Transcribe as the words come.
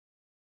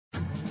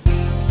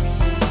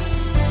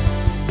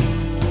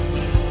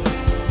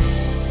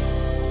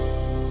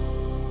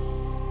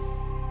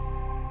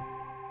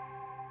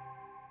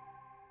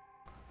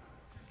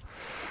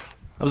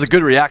That was a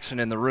good reaction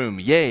in the room.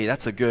 Yay,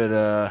 that's a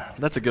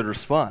good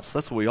response.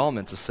 That's what we all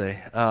meant to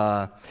say.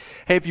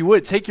 Hey, if you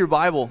would, take your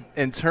Bible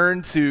and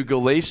turn to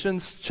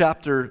Galatians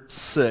chapter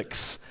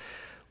 6.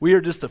 We are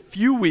just a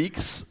few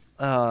weeks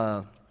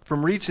from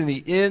reaching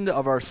the end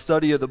of our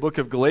study of the book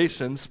of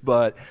Galatians,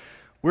 but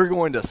we're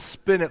going to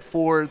spin it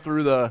forward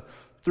through the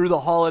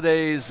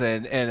holidays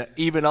and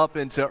even up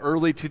into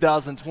early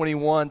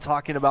 2021,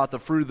 talking about the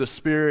fruit of the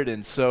Spirit.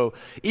 And so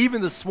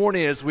even this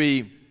morning as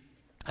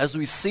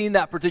we've seen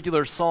that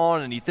particular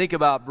song and you think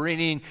about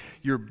bringing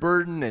your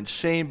burden and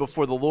shame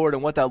before the Lord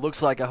and what that looks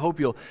like, I hope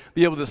you'll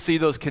be able to see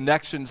those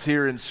connections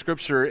here in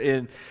Scripture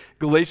in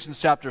Galatians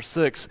chapter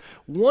 6.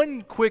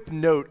 One quick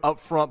note up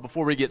front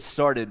before we get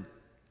started.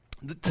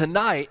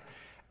 Tonight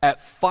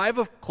at 5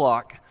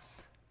 o'clock,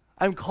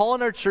 I'm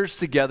calling our church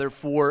together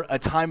for a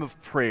time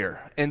of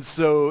prayer. And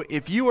so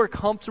if you are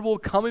comfortable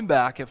coming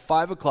back at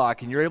 5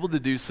 o'clock and you're able to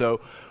do so,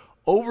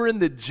 over in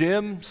the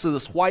gym, so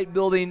this white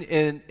building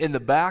in the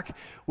back,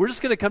 we're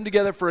just going to come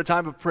together for a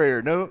time of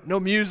prayer. No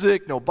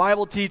music, no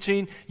Bible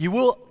teaching. You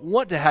will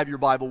want to have your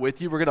Bible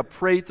with you. We're going to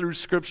pray through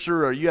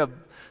Scripture, or you have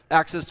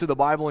access to the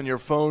Bible in your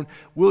phone.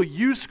 We'll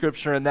use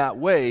Scripture in that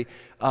way,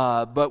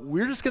 but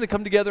we're just going to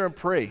come together and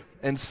pray.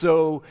 And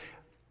so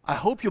I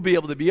hope you'll be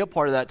able to be a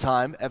part of that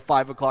time at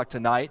 5 o'clock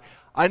tonight.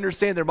 I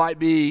understand there might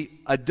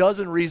be a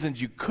dozen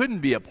reasons you couldn't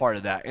be a part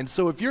of that. And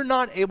so if you're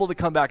not able to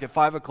come back at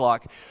 5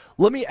 o'clock,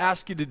 let me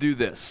ask you to do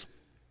this.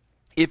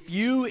 If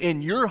you,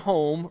 in your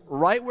home,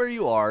 right where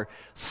you are,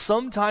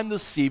 sometime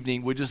this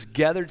evening would just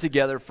gather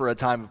together for a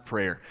time of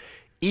prayer.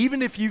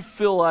 Even if you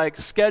feel like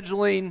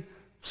scheduling,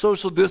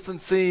 social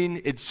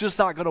distancing, it's just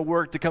not going to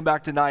work to come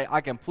back tonight,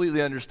 I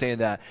completely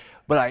understand that.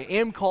 But I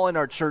am calling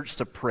our church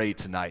to pray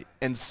tonight.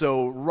 And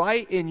so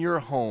right in your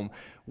home,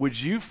 would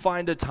you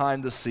find a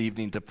time this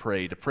evening to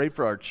pray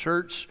for our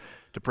church,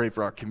 to pray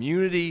for our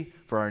community,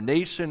 for our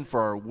nation,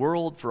 for our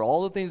world, for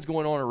all the things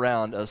going on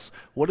around us?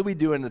 What do we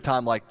do in a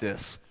time like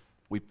this?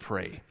 We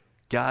pray.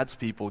 God's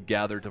people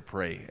gather to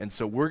pray. And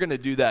so we're going to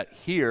do that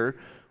here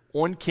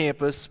on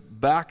campus,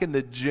 back in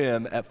the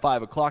gym at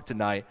 5 o'clock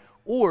tonight,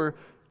 or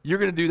you're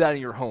going to do that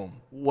in your home.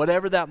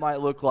 Whatever that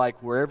might look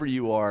like, wherever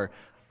you are,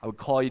 I would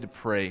call you to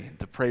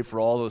pray for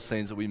all those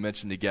things that we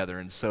mentioned together.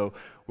 And so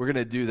we're going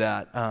to do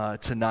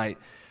that tonight.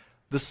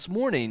 This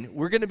morning,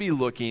 we're going to be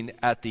looking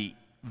at the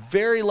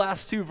very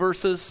last two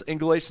verses in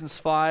Galatians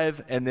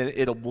 5, and then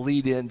it'll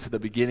bleed into the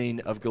beginning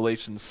of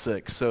Galatians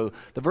 6. So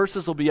the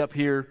verses will be up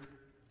here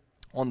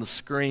on the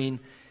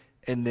screen,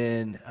 and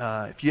then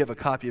if you have a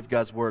copy of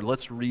God's Word,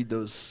 let's read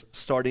those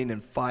starting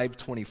in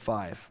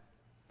 5:25.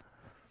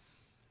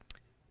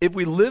 If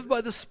we live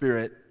by the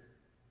Spirit,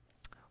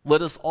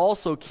 let us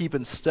also keep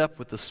in step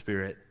with the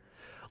Spirit.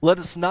 Let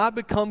us not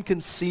become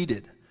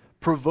conceited,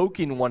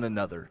 provoking one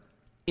another,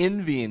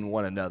 envying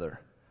one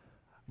another.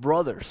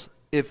 Brothers,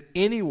 if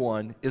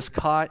anyone is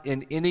caught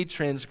in any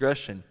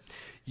transgression,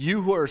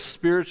 you who are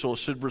spiritual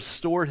should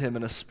restore him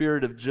in a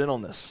spirit of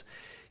gentleness.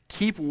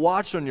 Keep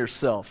watch on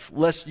yourself,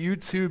 lest you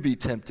too be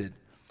tempted.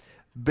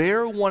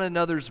 Bear one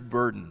another's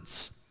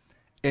burdens,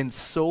 and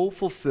so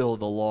fulfill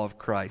the law of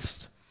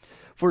Christ.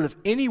 For if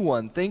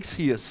anyone thinks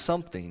he is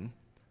something,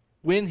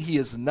 when he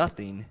is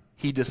nothing,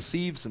 he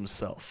deceives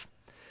himself.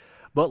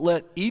 But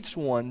let each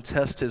one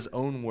test his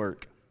own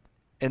work,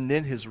 and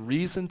then his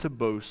reason to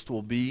boast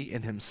will be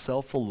in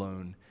himself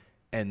alone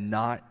and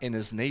not in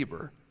his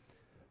neighbor.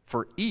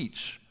 For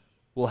each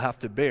will have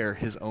to bear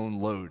his own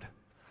load.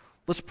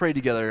 Let's pray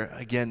together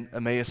again,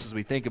 Emmaus, as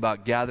we think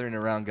about gathering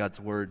around God's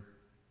Word.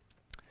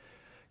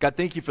 God,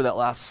 thank you for that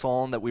last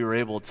psalm that we were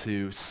able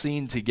to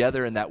sing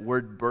together, and that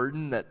word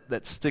burden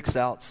that sticks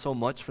out so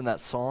much from that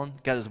psalm.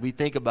 God, as we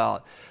think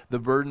about the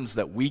burdens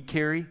that we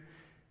carry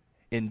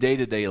in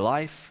day-to-day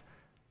life,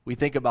 we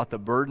think about the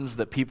burdens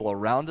that people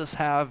around us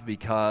have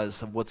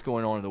because of what's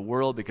going on in the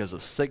world, because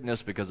of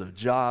sickness, because of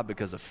job,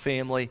 because of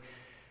family.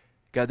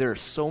 God, there are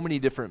so many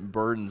different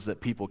burdens that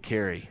people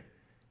carry.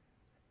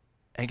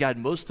 And God,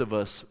 most of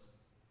us,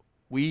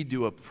 we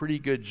do a pretty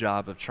good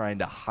job of trying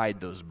to hide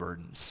those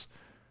burdens.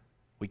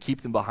 We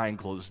keep them behind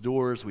closed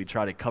doors. We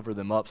try to cover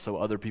them up so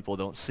other people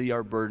don't see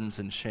our burdens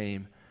and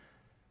shame.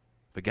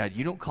 But God,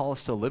 you don't call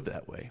us to live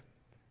that way.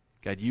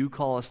 God, you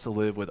call us to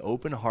live with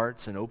open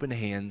hearts and open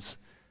hands,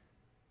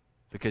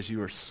 because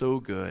you are so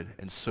good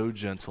and so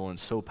gentle and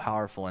so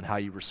powerful in how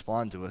you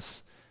respond to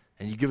us,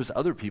 and you give us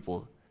other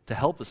people to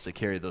help us to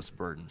carry those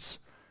burdens.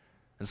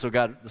 And so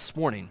God, this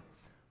morning,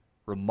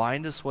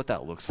 remind us what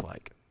that looks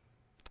like.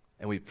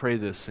 And we pray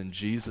this in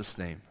Jesus'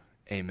 name,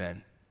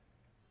 amen.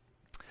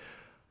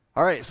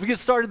 All right, so we get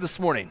started this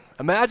morning.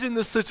 Imagine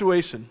this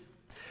situation.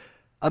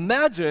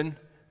 Imagine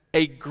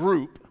a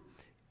group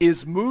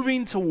is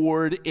moving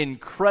toward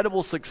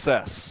incredible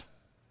success.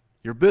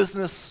 Your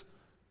business,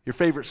 your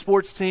favorite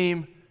sports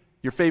team,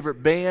 your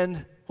favorite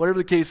band, whatever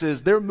the case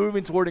is, they're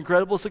moving toward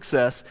incredible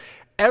success.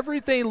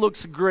 Everything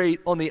looks great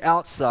on the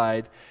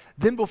outside.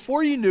 Then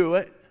before you knew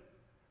it,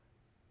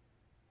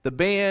 the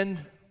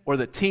band or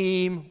the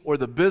team or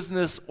the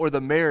business or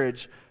the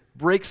marriage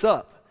breaks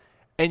up.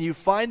 And you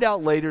find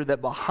out later that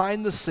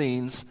behind the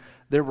scenes,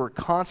 There were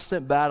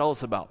constant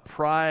battles about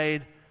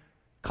pride,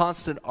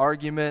 constant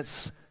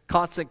arguments,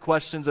 constant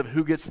questions of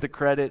who gets the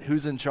credit,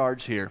 who's in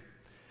charge here.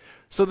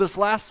 So this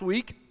last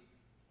week,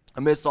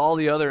 amidst all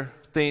the other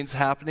things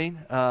happening,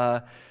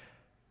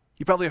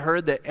 you probably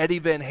heard that Eddie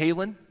Van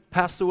Halen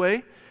passed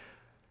away.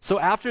 So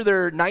after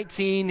their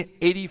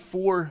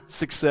 1984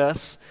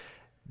 success,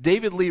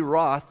 David Lee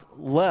Roth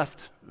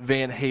left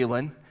Van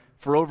Halen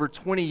for over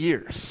 20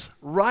 years.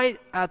 Right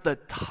at the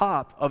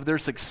top of their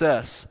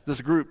success, this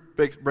group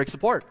breaks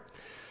apart.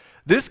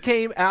 This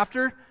came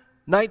after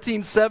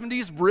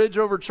 1970s Bridge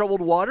Over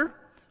Troubled Water,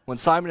 when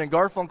Simon and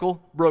Garfunkel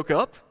broke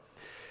up.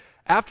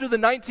 After the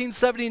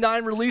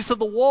 1979 release of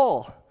The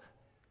Wall,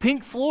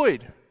 Pink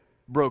Floyd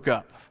broke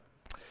up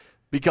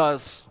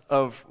because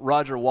of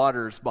Roger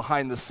Waters'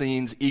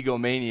 behind-the-scenes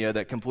egomania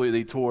that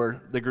completely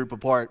tore the group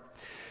apart.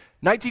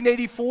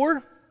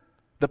 1984,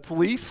 The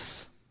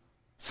Police,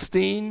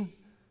 Steen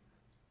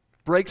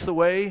breaks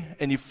away,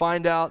 and you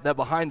find out that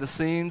behind the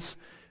scenes,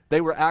 they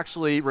were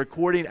actually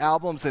recording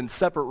albums in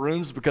separate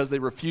rooms because they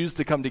refused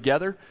to come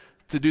together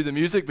to do the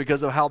music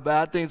because of how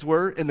bad things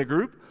were in the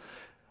group.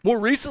 More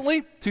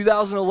recently,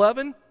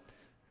 2011,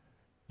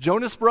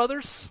 Jonas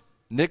Brothers,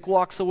 Nick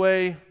walks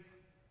away.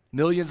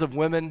 Millions of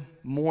women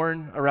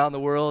mourn around the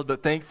world,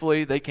 but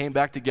thankfully they came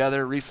back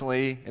together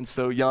recently, and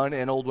so young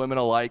and old women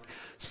alike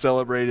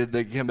celebrated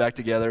they came back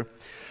together.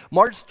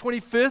 March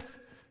 25th,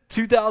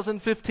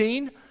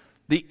 2015,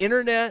 the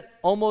internet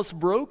almost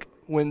broke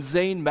when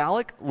Zayn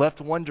Malik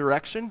left One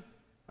Direction.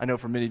 I know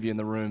for many of you in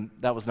the room,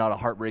 that was not a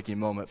heartbreaking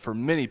moment. For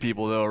many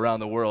people, though,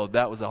 around the world,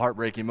 that was a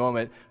heartbreaking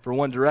moment for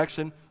One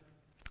Direction.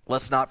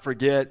 Let's not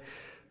forget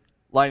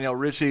Lionel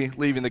Richie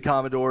leaving the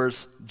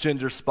Commodores,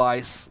 Ginger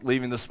Spice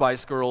leaving the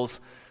Spice Girls.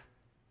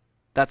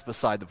 That's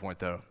beside the point,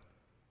 though.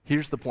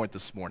 Here's the point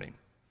this morning.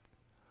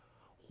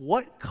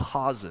 What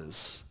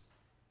causes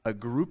a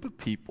group of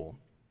people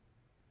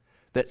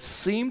that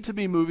seem to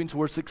be moving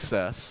towards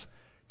success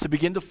to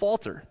begin to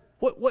falter?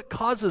 What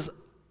causes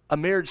a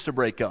marriage to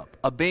break up,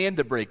 a band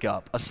to break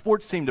up, a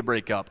sports team to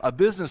break up, a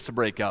business to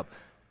break up?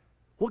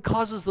 What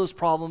causes those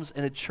problems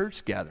in a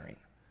church gathering?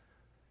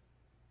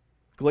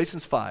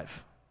 Galatians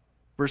 5.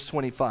 Verse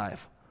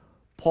 25,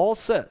 Paul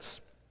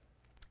says,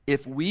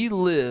 if we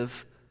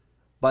live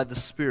by the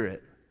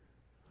Spirit,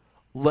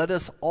 let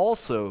us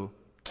also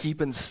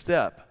keep in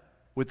step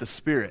with the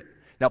Spirit.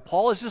 Now,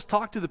 Paul has just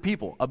talked to the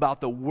people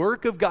about the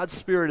work of God's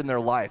Spirit in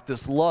their life,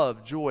 this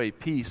love, joy,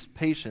 peace,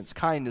 patience,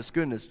 kindness,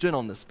 goodness,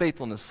 gentleness,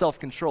 faithfulness,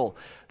 self-control,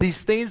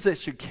 these things that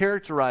should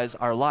characterize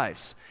our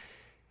lives.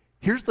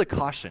 Here's the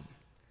caution.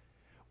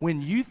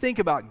 When you think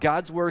about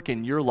God's work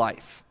in your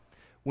life,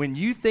 when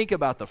you think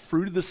about the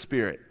fruit of the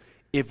Spirit,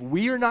 if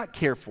we are not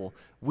careful,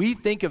 we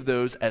think of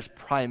those as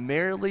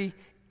primarily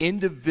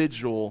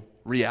individual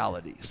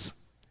realities.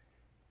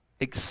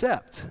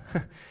 Except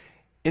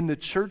in the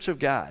church of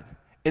God,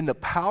 in the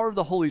power of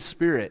the Holy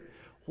Spirit,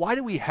 why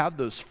do we have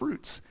those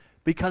fruits?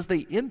 Because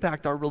they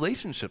impact our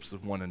relationships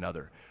with one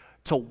another.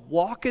 To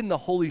walk in the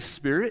Holy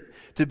Spirit,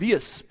 to be a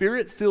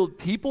Spirit-filled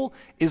people,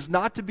 is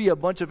not to be a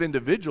bunch of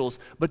individuals,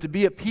 but to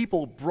be a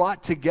people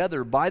brought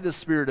together by the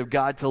Spirit of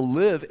God to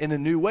live in a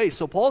new way.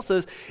 So Paul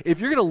says,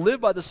 if you're going to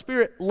live by the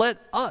Spirit, let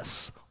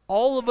us,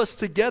 all of us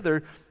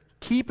together,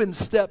 keep in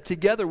step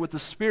together with the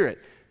Spirit.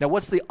 Now,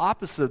 what's the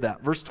opposite of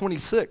that? Verse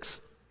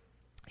 26.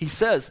 He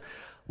says,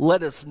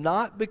 let us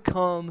not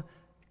become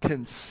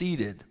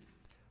conceited,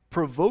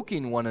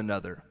 provoking one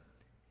another,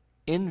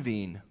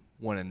 envying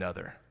one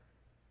another.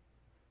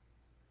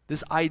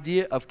 This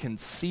idea of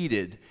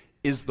conceited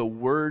is the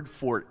word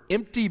for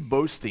empty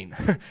boasting.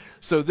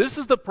 So this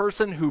is the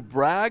person who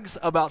brags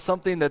about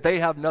something that they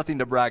have nothing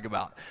to brag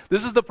about.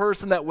 This is the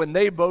person that when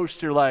they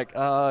boast, you're like,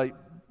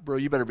 bro,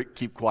 you better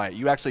keep quiet.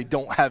 You actually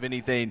don't have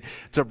anything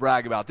to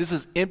brag about. This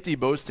is empty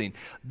boasting.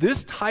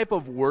 This type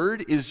of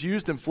word is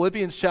used in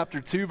Philippians chapter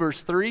 2,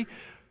 verse 3.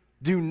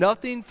 Do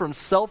nothing from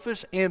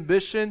selfish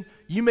ambition.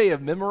 You may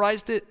have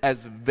memorized it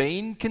as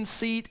vain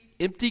conceit,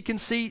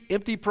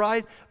 empty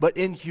pride, but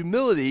in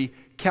humility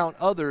count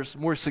others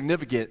more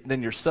significant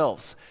than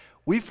yourselves.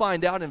 We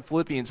find out in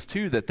Philippians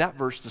 2 that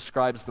verse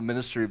describes the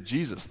ministry of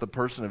Jesus, the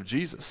person of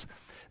Jesus.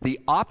 The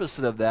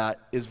opposite of that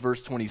is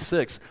verse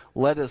 26.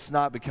 Let us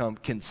not become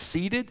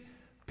conceited,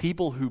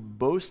 people who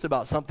boast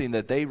about something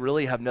that they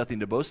really have nothing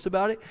to boast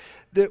about it.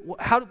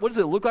 What does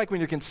it look like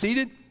when you're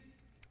conceited?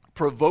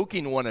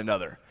 Provoking one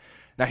another.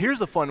 Now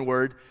here's a fun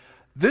word.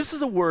 This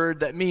is a word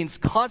that means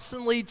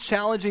constantly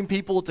challenging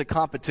people to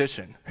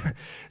competition.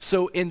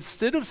 So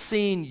instead of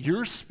seeing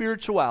your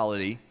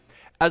spirituality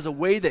as a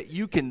way that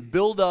you can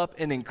build up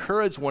and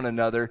encourage one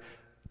another,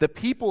 the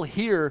people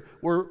here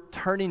were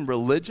turning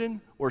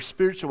religion or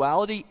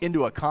spirituality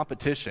into a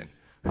competition.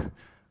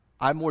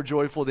 I'm more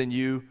joyful than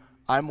you.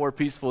 I'm more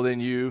peaceful than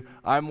you.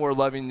 I'm more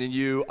loving than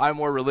you. I'm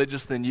more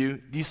religious than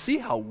you. Do you see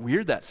how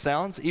weird that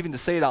sounds, even to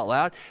say it out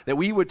loud? That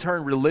we would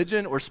turn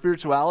religion or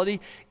spirituality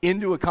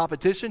into a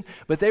competition,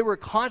 but they were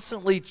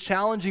constantly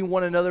challenging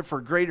one another for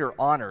greater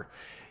honor.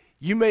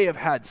 You may have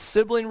had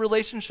sibling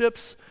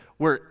relationships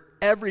where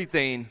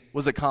everything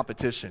was a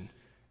competition.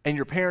 and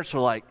your parents are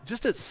like,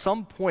 just at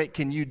some point,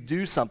 can you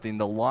do something?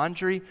 The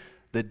laundry,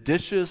 the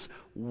dishes,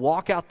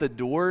 walk out the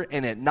door,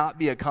 and it not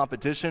be a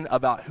competition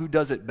about who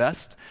does it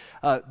best.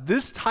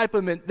 This type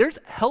of, there's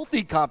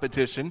healthy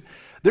competition.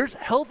 There's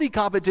healthy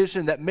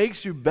competition that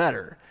makes you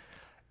better.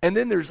 And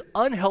then there's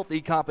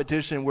unhealthy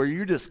competition where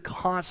you're just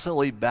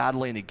constantly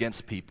battling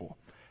against people.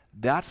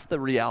 That's the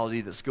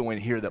reality that's going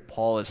here that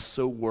Paul is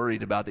so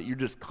worried about, that you're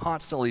just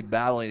constantly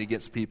battling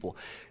against people.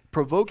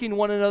 Provoking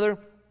one another.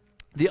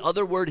 The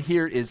other word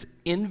here is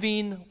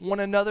envying one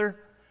another,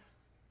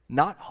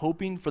 not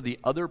hoping for the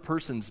other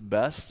person's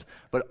best,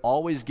 but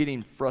always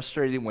getting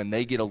frustrated when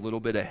they get a little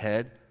bit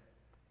ahead.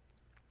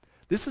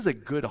 This is a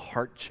good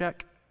heart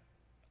check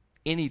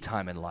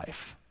anytime in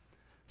life.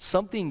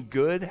 Something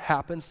good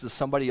happens to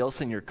somebody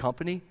else in your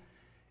company,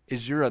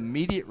 is your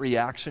immediate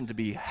reaction to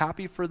be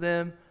happy for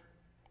them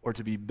or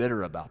to be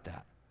bitter about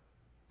that?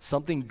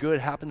 Something good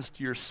happens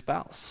to your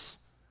spouse.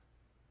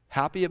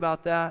 Happy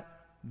about that?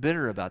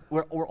 Bitter about it.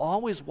 We're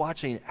always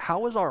watching,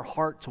 how is our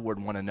heart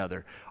toward one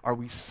another? Are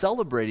we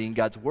celebrating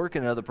God's work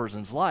in another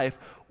person's life,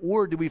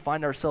 or do we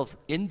find ourselves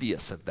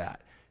envious of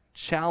that?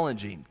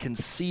 Challenging,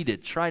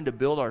 conceited, trying to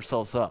build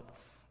ourselves up.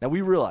 Now we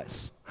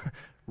realize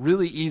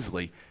really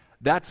easily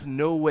that's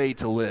no way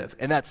to live,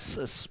 and that's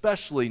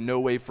especially no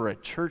way for a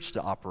church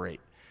to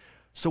operate.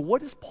 So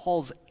what is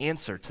Paul's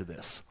answer to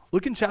this?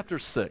 Look in chapter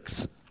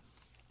 6.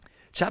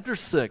 Chapter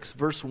 6,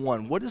 verse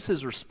 1, what is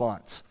his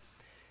response?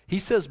 He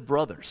says,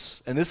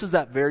 brothers, and this is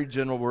that very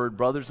general word,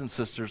 brothers and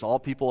sisters, all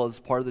people as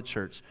part of the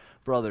church,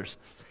 brothers.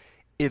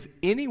 If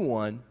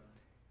anyone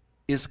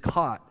is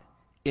caught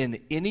in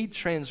any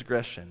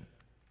transgression,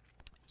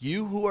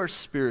 you who are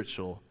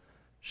spiritual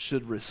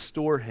should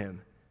restore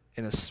him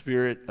in a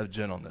spirit of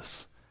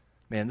gentleness.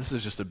 Man, this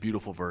is just a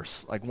beautiful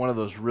verse, like one of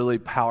those really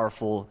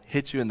powerful,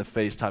 hit you in the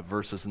face type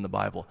verses in the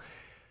Bible.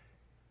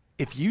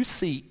 If you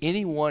see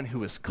anyone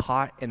who is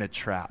caught in a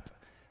trap,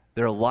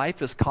 their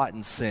life is caught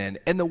in sin,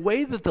 and the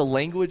way that the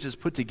language is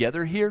put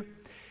together here,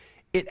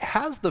 it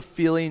has the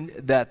feeling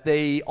that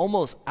they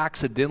almost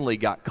accidentally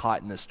got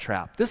caught in this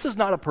trap. This is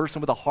not a person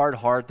with a hard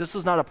heart. This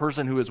is not a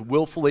person who has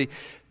willfully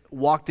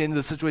walked into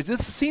the situation.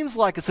 This seems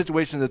like a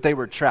situation that they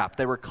were trapped.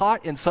 They were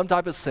caught in some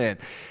type of sin.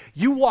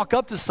 You walk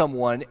up to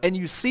someone and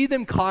you see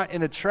them caught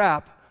in a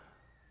trap.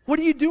 What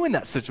do you do in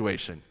that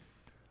situation?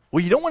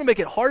 Well, you don't want to make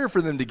it harder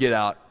for them to get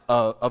out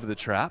of the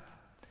trap.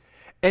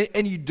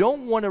 And you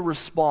don't want to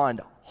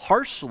respond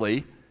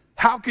harshly.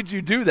 How could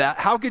you do that?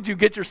 How could you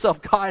get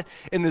yourself caught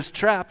in this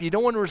trap? You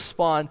don't want to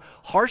respond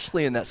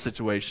harshly in that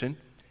situation.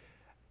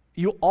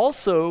 You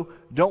also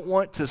don't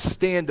want to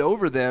stand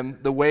over them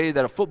the way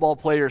that a football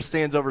player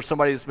stands over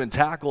somebody that's been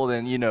tackled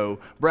and,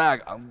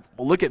 brag,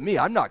 well, look at me,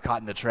 I'm not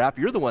caught in the trap.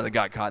 You're the one that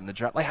got caught in the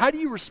trap. Like, how do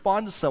you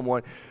respond to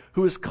someone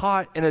who is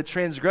caught in a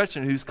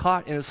transgression, who's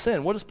caught in a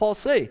sin? What does Paul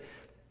say?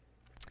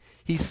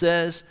 He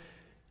says,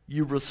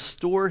 you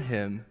restore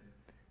him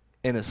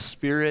in a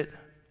spirit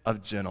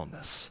of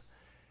gentleness.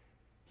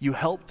 You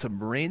help to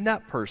bring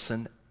that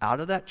person out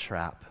of that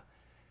trap.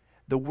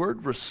 The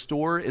word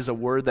restore is a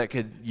word that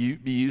could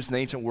be used in the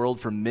ancient world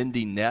for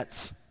mending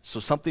nets. So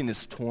something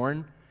is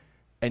torn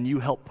and you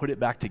help put it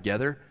back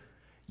together.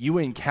 You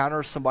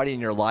encounter somebody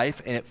in your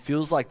life and it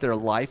feels like their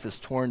life is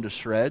torn to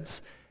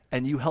shreds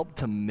and you help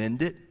to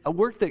mend it. A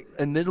work that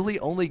admittedly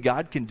only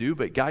God can do,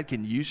 but God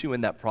can use you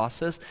in that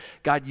process.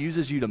 God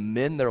uses you to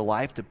mend their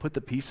life, to put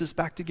the pieces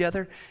back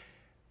together.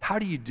 How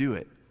do you do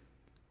it?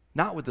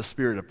 Not with the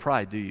spirit of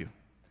pride, do you?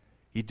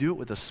 You do it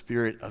with a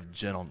spirit of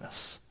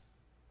gentleness.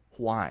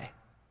 Why?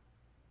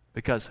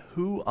 Because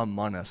who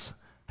among us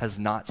has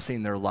not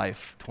seen their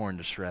life torn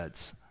to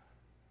shreds?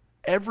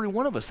 Every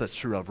one of us that's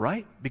true of,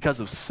 right? Because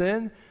of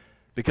sin,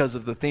 because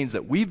of the things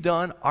that we've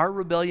done, our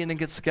rebellion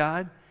against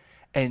God,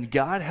 and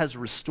God has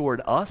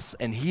restored us,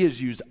 and He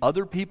has used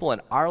other people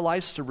in our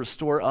lives to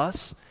restore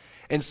us.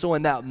 And so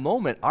in that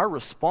moment, our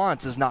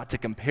response is not to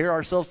compare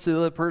ourselves to the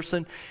other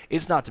person.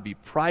 It's not to be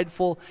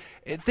prideful.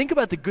 And think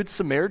about the Good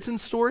Samaritan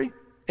story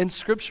in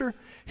Scripture.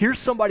 Here's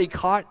somebody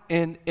caught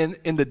in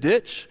the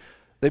ditch.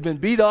 They've been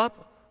beat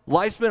up.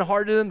 Life's been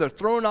hard to them. They're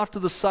thrown off to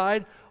the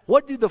side.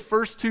 What do the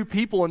first two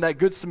people in that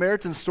Good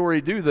Samaritan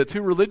story do, the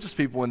two religious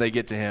people, when they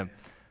get to him?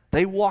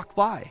 They walk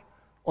by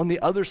on the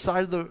other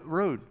side of the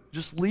road,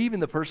 just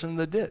leaving the person in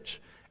the ditch.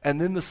 And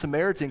then the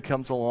Samaritan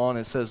comes along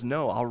and says,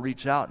 no, I'll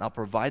reach out and I'll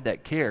provide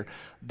that care.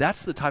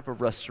 That's the type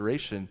of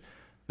restoration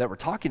that we're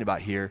talking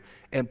about here.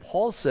 And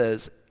Paul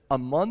says,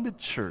 among the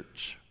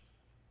church,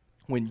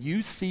 when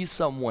you see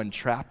someone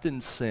trapped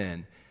in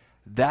sin,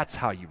 that's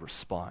how you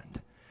respond.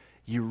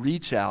 You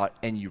reach out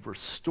and you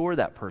restore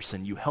that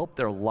person. You help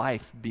their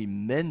life be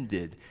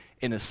mended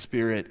in a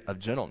spirit of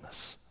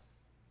gentleness.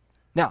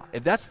 Now,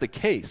 if that's the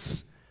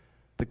case,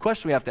 the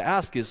question we have to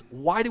ask is,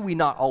 why do we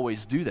not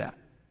always do that?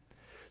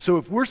 So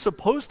if we're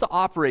supposed to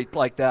operate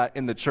like that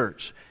in the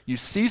church, you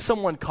see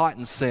someone caught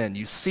in sin,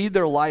 you see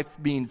their life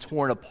being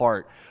torn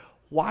apart,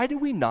 why do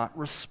we not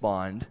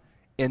respond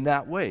in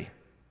that way?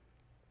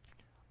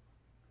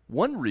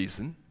 One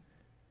reason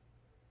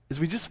is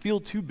we just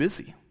feel too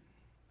busy.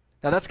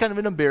 Now, that's kind of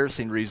an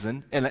embarrassing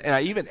reason, and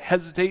I even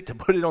hesitate to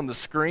put it on the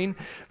screen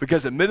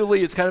because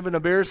admittedly it's kind of an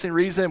embarrassing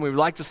reason. We would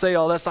like to say,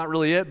 oh, that's not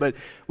really it, but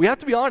we have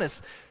to be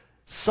honest.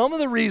 Some of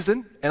the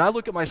reason, and I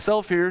look at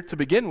myself here to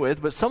begin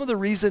with, but some of the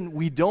reason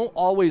we don't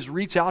always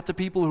reach out to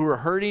people who are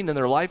hurting and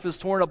their life is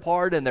torn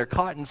apart and they're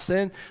caught in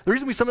sin, the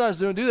reason we sometimes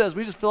don't do that is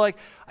we just feel like,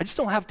 I just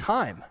don't have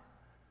time.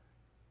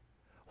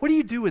 What do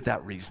you do with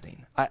that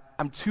reasoning?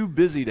 I'm too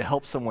busy to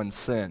help someone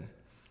sin.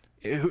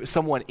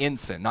 Someone in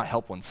sin, not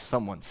help when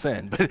someone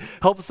sin, but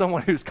help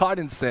someone who's caught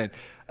in sin.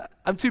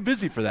 I'm too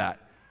busy for that.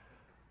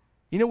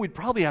 You know, we'd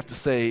probably have to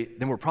say,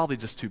 then we're probably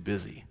just too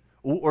busy.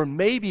 Or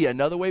maybe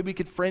another way we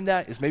could frame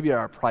that is maybe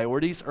our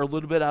priorities are a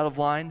little bit out of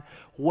line.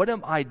 What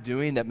am I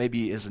doing that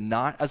maybe is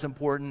not as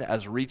important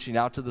as reaching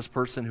out to this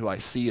person who I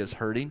see as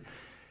hurting?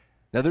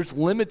 Now, there's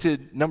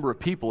limited number of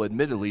people,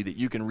 admittedly, that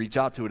you can reach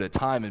out to at a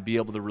time and be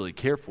able to really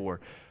care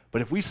for.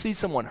 But if we see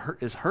someone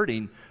is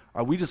hurting,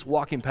 are we just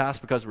walking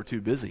past because we're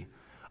too busy?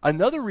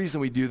 Another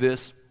reason we do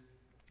this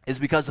is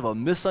because of a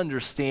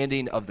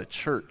misunderstanding of the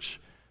church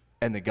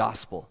and the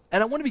gospel.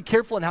 And I want to be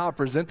careful in how I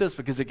present this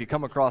because it could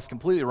come across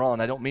completely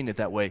wrong. I don't mean it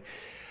that way.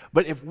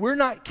 But if we're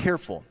not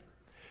careful,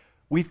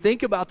 we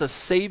think about the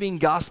saving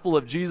gospel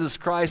of Jesus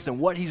Christ and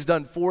what he's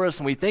done for us,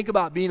 and we think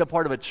about being a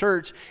part of a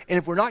church, and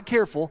if we're not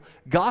careful,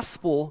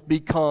 gospel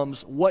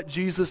becomes what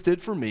Jesus did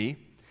for me,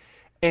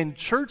 and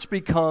church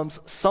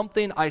becomes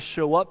something I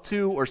show up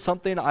to or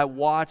something I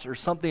watch or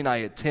something I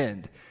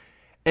attend.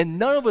 And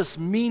none of us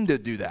mean to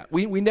do that.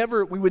 We would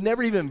never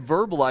even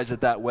verbalize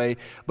it that way,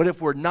 but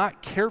if we're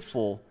not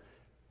careful,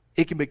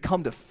 it can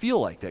come to feel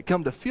like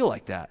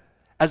that.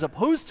 As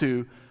opposed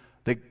to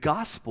the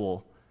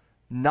gospel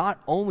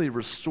not only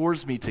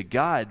restores me to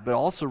God, but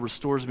also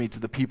restores me to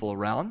the people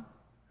around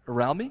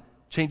me,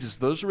 changes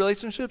those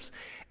relationships.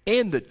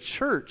 And the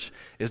church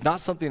is not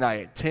something I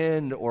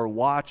attend or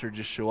watch or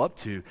just show up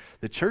to.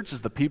 The church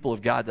is the people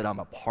of God that I'm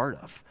a part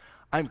of.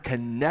 I'm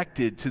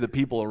connected to the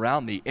people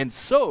around me. And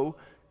so,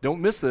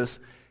 don't miss this,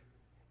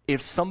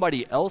 if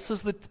somebody else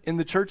in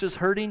the church is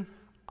hurting,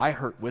 I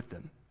hurt with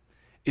them.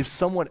 If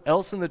someone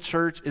else in the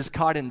church is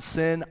caught in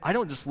sin, I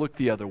don't just look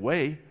the other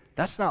way.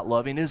 That's not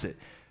loving, is it?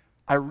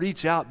 I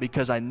reach out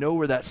because I know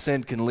where that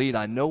sin can lead.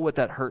 I know what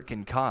that hurt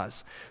can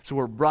cause. So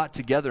we're brought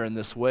together in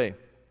this way.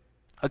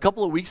 A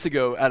couple of weeks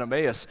ago at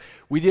Emmaus,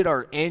 we did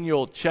our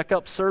annual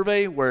checkup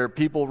survey where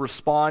people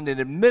respond, and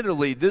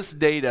admittedly, this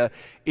data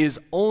is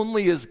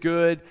only as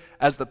good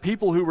as the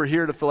people who were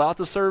here to fill out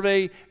the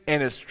survey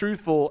and as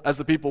truthful as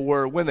the people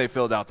were when they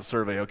filled out the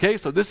survey, okay?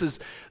 So this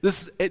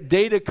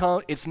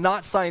data, it's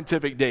not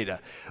scientific data,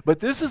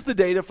 but this is the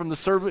data from the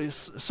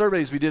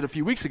surveys we did a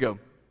few weeks ago.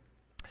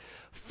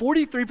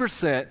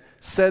 43%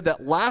 said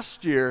that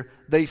last year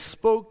they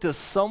spoke to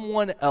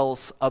someone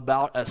else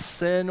about a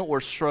sin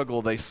or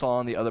struggle they saw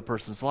in the other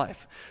person's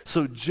life.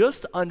 So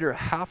just under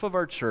half of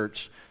our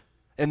church,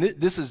 and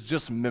this is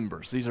just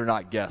members, these are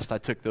not guests, I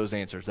took those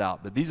answers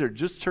out, but these are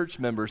just church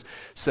members,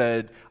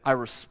 said,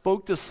 I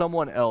spoke to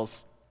someone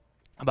else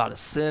about a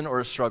sin or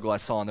a struggle I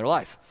saw in their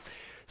life.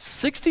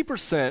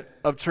 60%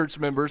 of church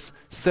members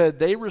said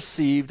they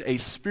received a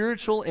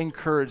spiritual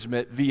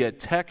encouragement via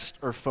text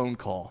or phone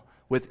call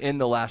within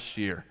the last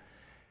year.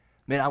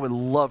 Man, I would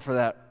love for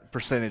that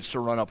percentage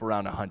to run up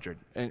around 100.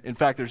 In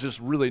fact, there's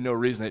just really no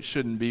reason it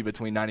shouldn't be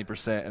between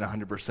 90% and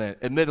 100%.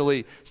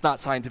 Admittedly, it's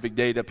not scientific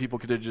data. People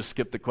could have just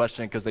skipped the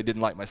question because they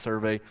didn't like my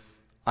survey.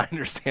 I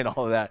understand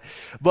all of that.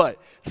 But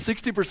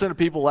 60% of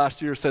people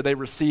last year said they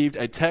received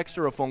a text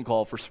or a phone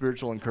call for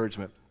spiritual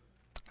encouragement.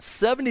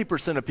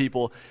 70% of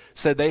people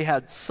said they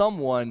had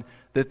someone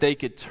that they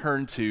could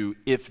turn to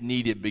if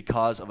needed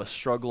because of a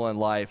struggle in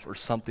life or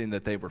something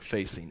that they were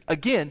facing.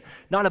 Again,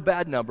 not a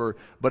bad number,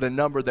 but a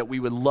number that we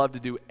would love to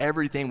do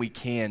everything we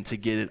can to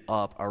get it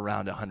up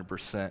around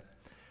 100%.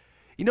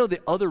 You know, the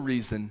other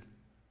reason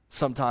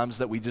sometimes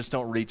that we just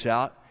don't reach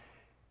out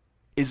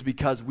is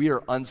because we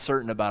are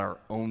uncertain about our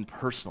own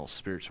personal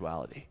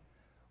spirituality.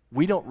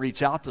 We don't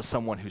reach out to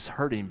someone who's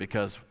hurting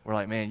because we're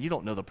like, man, you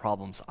don't know the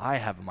problems I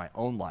have in my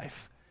own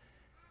life.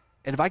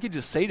 And if I could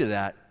just say to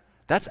that,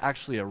 that's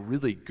actually a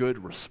really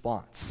good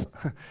response.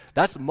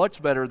 That's much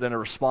better than a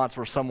response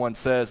where someone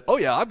says, oh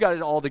yeah, I've got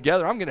it all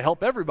together. I'm going to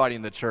help everybody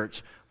in the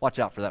church. Watch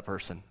out for that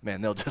person.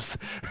 Man, they'll just,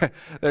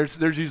 there's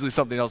usually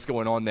something else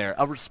going on there.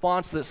 A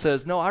response that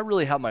says, no, I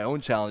really have my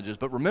own challenges.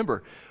 But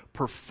remember,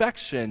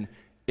 perfection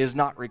is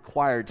not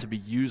required to be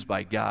used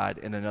by God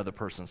in another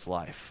person's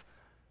life.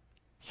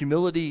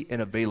 Humility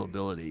and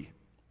availability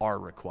are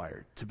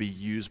required to be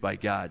used by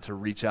God to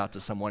reach out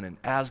to someone. And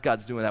as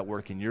God's doing that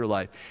work in your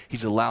life,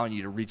 he's allowing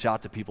you to reach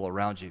out to people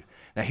around you.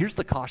 Now here's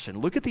the caution.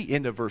 Look at the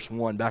end of verse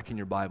 1 back in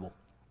your Bible.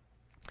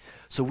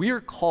 So we are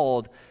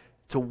called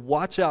to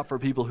watch out for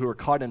people who are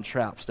caught in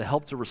traps, to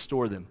help to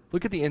restore them.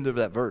 Look at the end of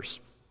that verse.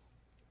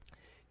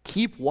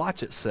 Keep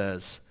watch, it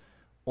says,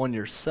 on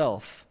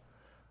yourself,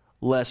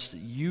 lest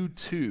you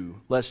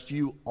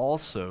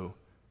also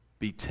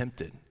be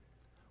tempted.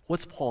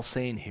 What's Paul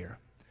saying here?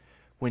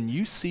 When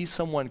you see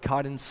someone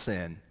caught in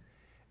sin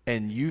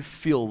and you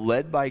feel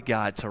led by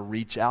God to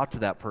reach out to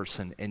that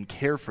person and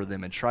care for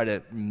them and try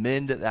to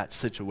mend that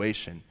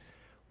situation,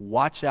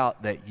 watch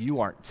out that you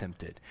aren't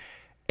tempted.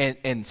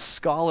 And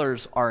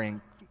scholars are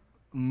in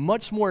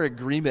much more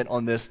agreement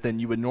on this than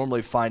you would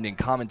normally find in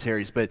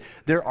commentaries, but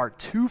there are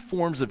two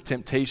forms of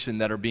temptation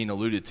that are being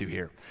alluded to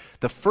here.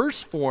 The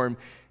first form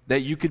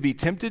that you could be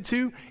tempted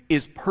to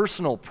is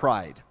personal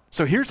pride.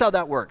 So here's how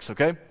that works,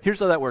 okay? Here's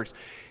how that works.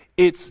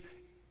 It's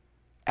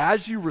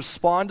as you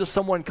respond to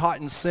someone caught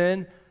in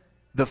sin,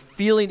 the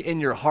feeling in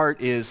your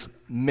heart is,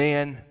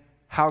 man,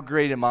 how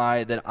great am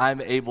I that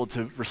I'm able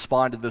to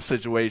respond to the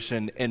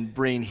situation and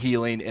bring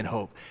healing and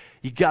hope.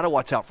 You got to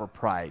watch out for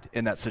pride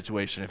in that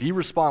situation. If you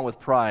respond with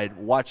pride,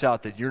 watch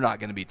out that you're not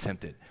going to be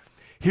tempted.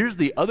 Here's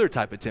the other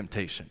type of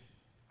temptation.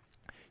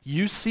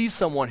 You see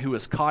someone who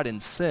is caught in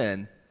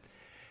sin,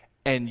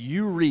 and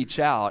you reach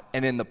out,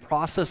 and in the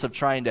process of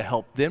trying to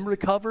help them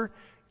recover,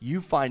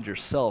 you find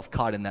yourself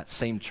caught in that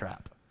same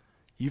trap.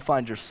 You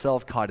find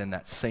yourself caught in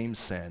that same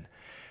sin.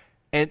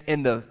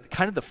 And the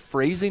kind of the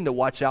phrasing to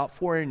watch out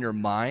for in your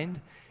mind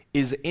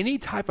is any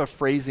type of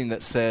phrasing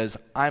that says,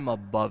 I'm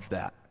above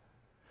that.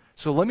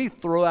 So let me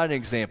throw out an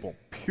example,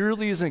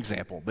 purely as an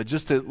example, but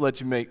just to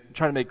let you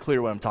try to make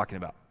clear what I'm talking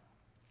about.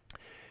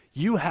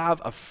 You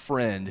have a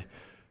friend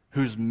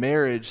whose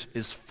marriage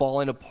is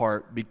falling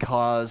apart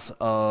because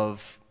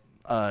of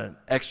an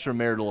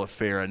extramarital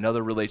affair,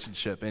 another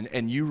relationship,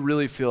 and you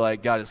really feel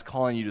like God is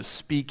calling you to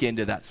speak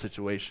into that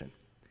situation.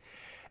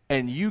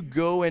 And you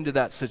go into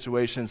that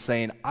situation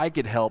saying, I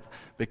could help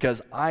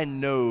because I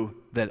know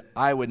that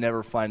I would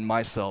never find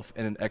myself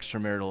in an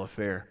extramarital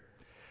affair.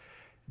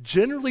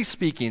 Generally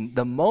speaking,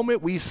 the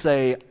moment we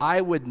say,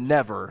 I would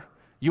never,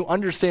 you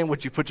understand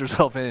what you put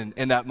yourself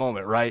in that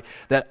moment, right?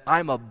 That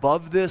I'm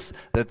above this,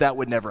 that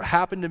would never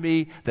happen to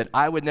me, that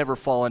I would never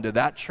fall into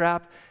that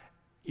trap.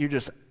 You're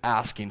just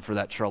asking for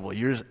that trouble.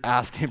 You're just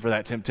asking for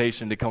that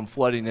temptation to come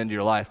flooding into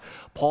your life.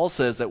 Paul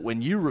says that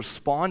when you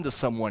respond to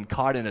someone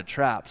caught in a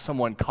trap,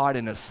 someone caught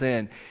in a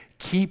sin,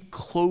 keep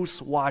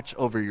close watch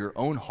over your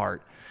own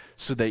heart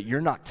so that you're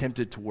not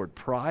tempted toward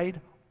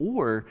pride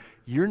or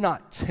you're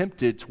not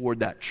tempted toward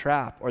that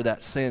trap or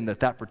that sin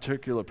that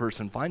particular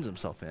person finds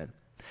himself in.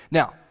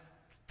 Now,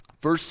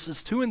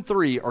 verses 2 and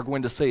 3 are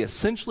going to say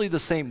essentially the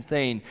same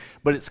thing,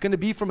 but it's going to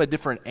be from a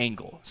different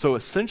angle. So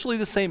essentially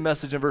the same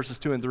message in verses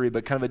 2 and 3,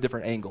 but kind of a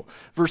different angle.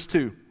 Verse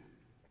 2,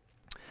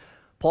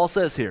 Paul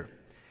says here,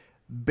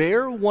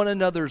 bear one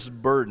another's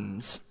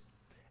burdens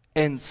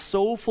and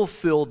so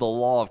fulfill the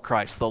law of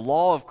Christ. The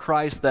law of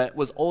Christ that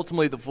was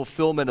ultimately the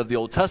fulfillment of the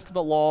Old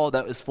Testament law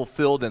that was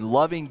fulfilled in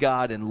loving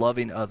God and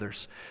loving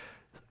others.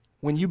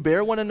 When you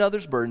bear one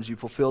another's burdens, you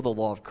fulfill the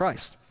law of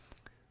Christ.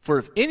 For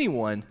if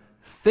anyone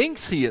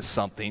thinks he is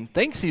something,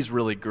 thinks he's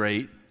really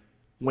great,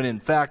 when in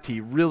fact he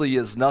really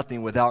is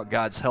nothing without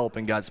God's help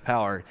and God's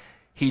power,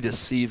 he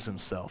deceives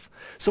himself.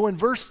 So in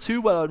verse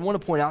 2, what I want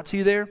to point out to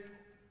you there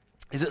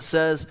is it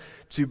says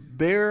to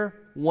bear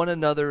one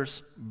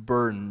another's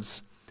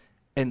burdens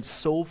and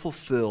so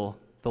fulfill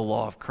the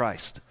law of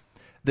Christ.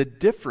 The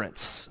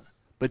difference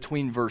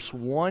between verse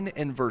 1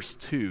 and verse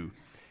 2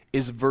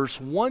 is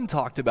verse 1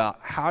 talked about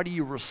how do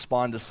you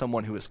respond to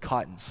someone who is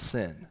caught in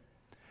sin.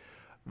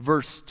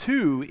 Verse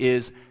 2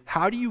 is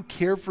how do you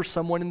care for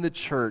someone in the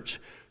church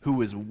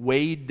who is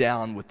weighed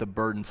down with the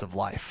burdens of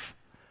life?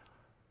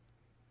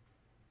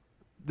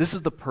 This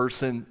is the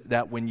person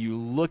that when you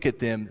look at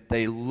them,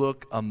 they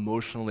look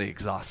emotionally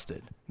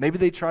exhausted. Maybe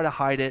they try to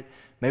hide it.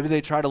 Maybe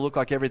they try to look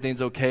like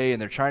everything's okay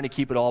and they're trying to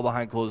keep it all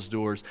behind closed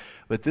doors.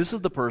 But this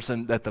is the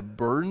person that the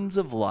burdens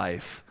of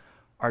life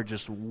are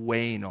just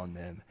weighing on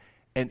them.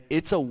 And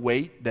it's a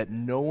weight that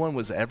no one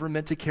was ever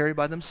meant to carry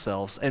by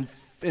themselves. And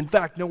in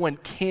fact, no one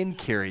can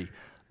carry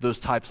those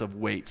types of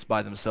weights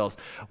by themselves.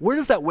 Where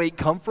does that weight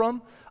come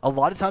from? A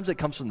lot of times it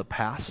comes from the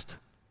past.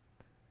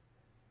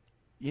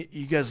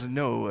 You guys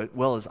know as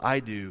well as I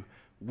do,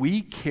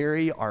 we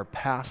carry our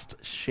past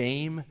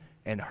shame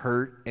and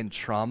hurt and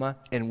trauma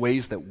in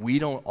ways that we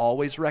don't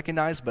always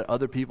recognize, but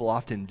other people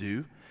often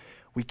do.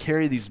 We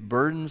carry these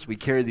burdens, we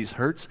carry these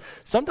hurts.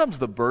 Sometimes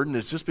the burden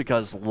is just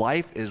because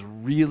life is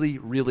really,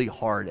 really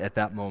hard at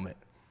that moment.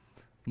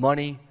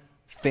 Money,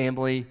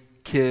 family,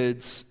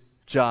 kids,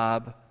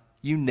 job,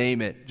 you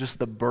name it, just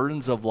the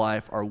burdens of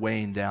life are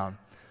weighing down.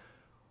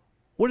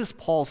 What does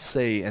Paul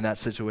say in that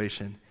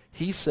situation?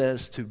 He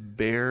says to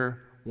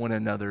bear one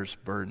another's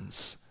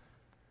burdens.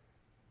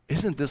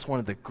 Isn't this one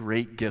of the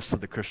great gifts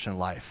of the Christian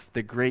life,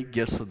 the great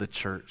gifts of the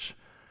church,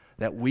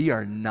 that we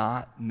are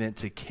not meant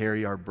to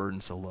carry our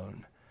burdens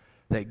alone,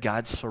 that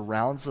God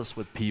surrounds us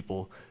with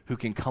people who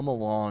can come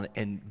along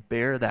and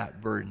bear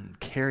that burden,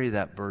 carry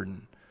that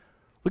burden.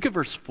 Look at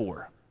verse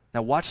 4.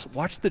 Now watch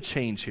the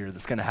change here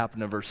that's going to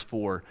happen in verse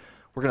 4.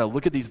 We're going to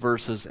look at these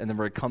verses and then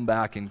we're going to come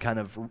back and kind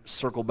of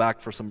circle back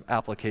for some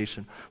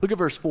application. Look at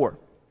verse 4.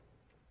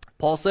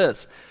 Paul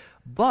says,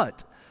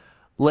 but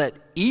let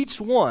each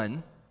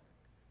one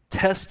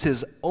test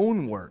his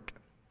own work,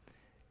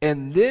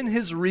 and then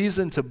his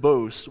reason to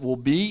boast will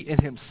be in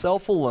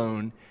himself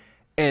alone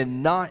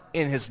and not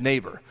in his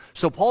neighbor.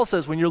 So Paul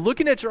says, when you're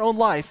looking at your own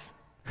life,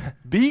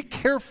 be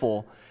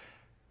careful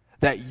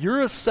that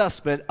your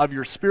assessment of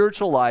your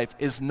spiritual life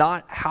is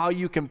not how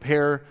you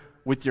compare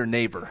with your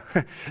neighbor.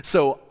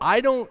 So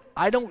I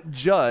don't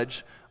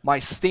judge my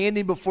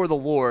standing before the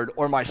Lord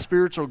or my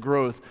spiritual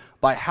growth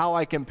by how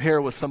I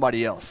compare with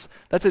somebody else.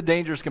 That's a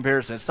dangerous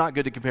comparison. It's not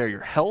good to compare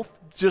your health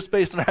just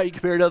based on how you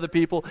compare to other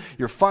people,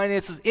 your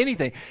finances,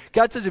 anything.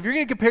 God says if you're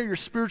going to compare your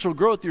spiritual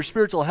growth, your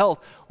spiritual health,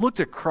 look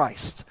to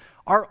Christ.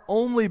 Our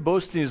only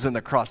boasting is in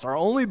the cross. Our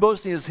only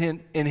boasting is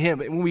in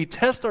Him. And when we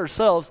test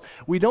ourselves,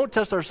 we don't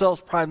test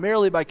ourselves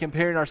primarily by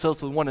comparing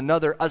ourselves with one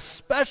another,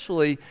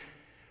 especially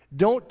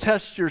don't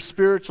test your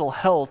spiritual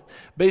health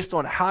based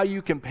on how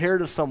you compare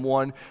to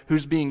someone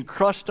who's being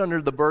crushed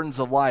under the burdens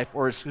of life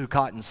or is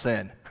caught in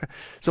sin.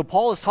 So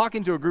Paul is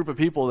talking to a group of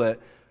people that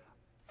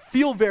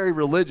feel very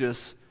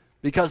religious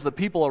because the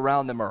people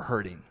around them are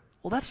hurting.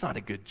 Well, that's not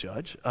a good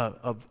judge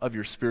of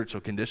your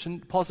spiritual condition.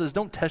 Paul says,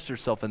 don't test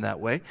yourself in that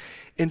way.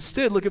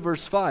 Instead, look at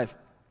verse 5.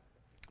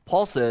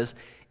 Paul says,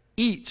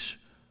 each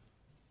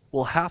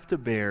will have to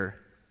bear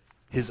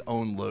his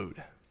own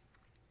load.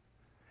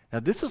 Now,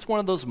 this is one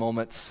of those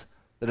moments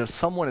that if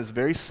someone is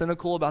very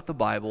cynical about the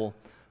Bible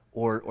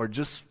or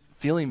just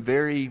feeling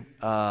very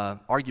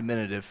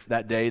argumentative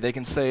that day, they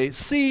can say,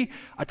 see,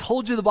 I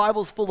told you the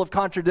Bible's full of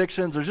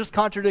contradictions. There's just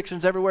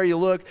contradictions everywhere you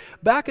look.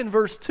 Back in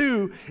verse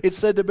 2, it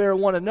said to bear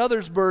one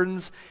another's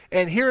burdens.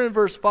 And here in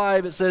verse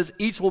 5, it says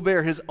each will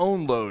bear his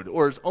own load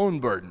or his own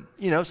burden.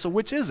 So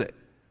which is it?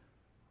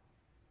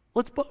 Well,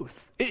 it's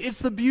both. It's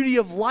the beauty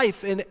of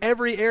life in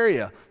every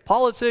area.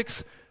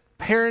 Politics,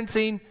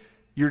 parenting,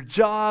 your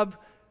job,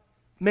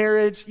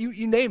 marriage,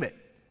 you name it.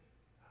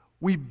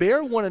 We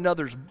bear one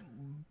another's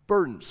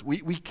burdens.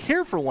 We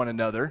care for one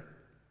another,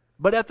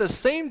 but at the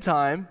same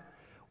time,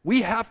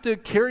 we have to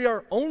carry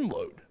our own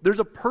load. There's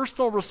a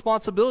personal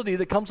responsibility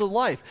that comes with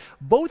life.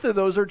 Both of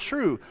those are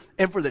true.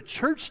 And for the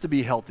church to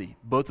be healthy,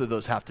 both of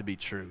those have to be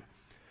true.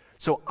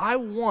 So I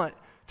want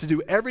to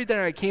do everything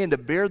I can to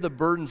bear the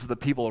burdens of the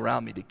people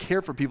around me, to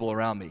care for people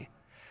around me.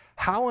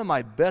 How am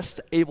I best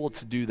able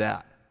to do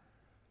that?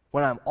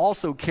 When I'm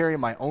also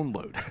carrying my own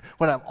load,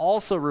 when I'm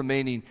also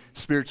remaining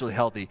spiritually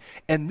healthy.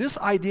 And this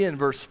idea in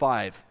verse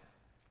 5,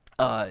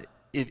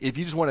 if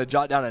you just want to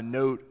jot down a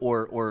note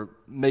or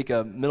make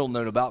a middle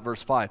note about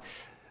verse 5,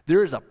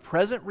 there is a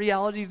present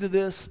reality to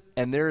this,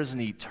 and there is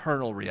an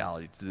eternal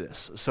reality to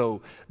this.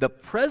 So the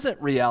present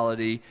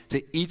reality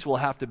to each will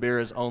have to bear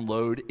his own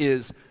load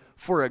is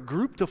for a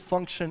group to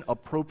function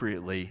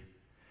appropriately,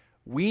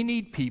 we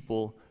need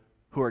people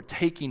who are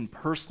taking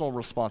personal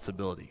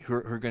responsibility, who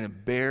are going to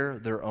bear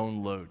their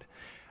own load.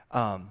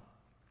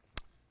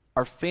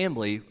 Our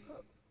family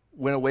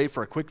went away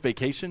for a quick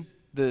vacation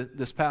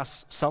this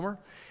past summer,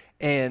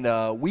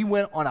 and we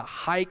went on a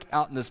hike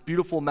out in this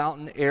beautiful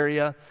mountain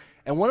area,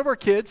 and one of our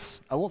kids,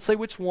 I won't say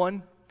which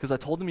one, because I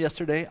told them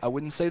yesterday I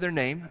wouldn't say their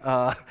name,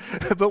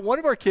 but one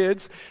of our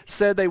kids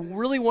said they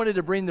really wanted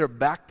to bring their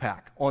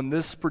backpack on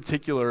this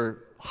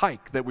particular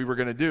hike that we were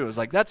going to do. It was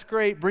like, that's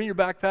great, bring your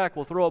backpack,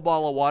 we'll throw a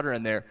bottle of water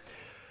in there.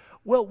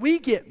 Well, we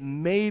get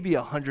maybe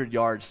 100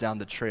 yards down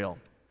the trail,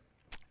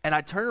 and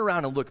I turn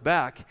around and look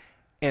back,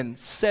 and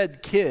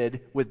said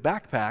kid with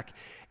backpack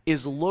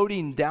is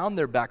loading down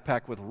their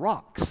backpack with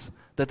rocks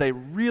that they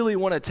really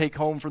want to take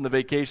home from the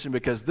vacation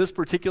because this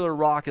particular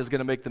rock is going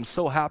to make them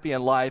so happy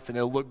in life, and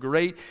it'll look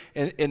great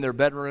in their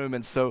bedroom.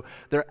 And so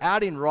they're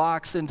adding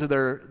rocks into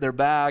their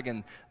bag,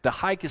 and the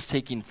hike is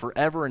taking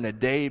forever and a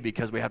day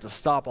because we have to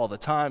stop all the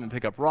time and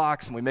pick up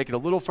rocks, and we make it a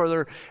little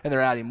further, and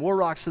they're adding more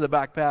rocks to the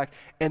backpack.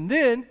 And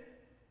then,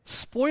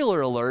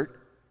 spoiler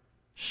alert,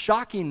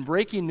 shocking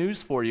breaking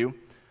news for you,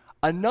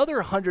 another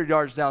 100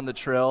 yards down the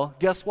trail,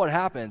 guess what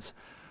happens?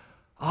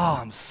 Oh,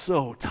 I'm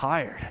so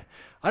tired.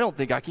 I don't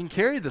think I can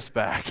carry this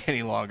bag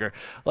any longer.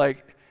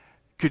 Like,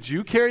 could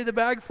you carry the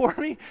bag for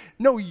me?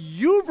 No,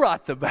 you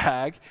brought the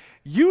bag.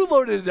 You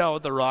loaded it down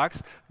with the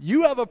rocks.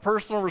 You have a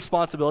personal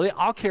responsibility.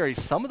 I'll carry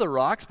some of the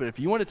rocks, but if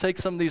you want to take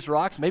some of these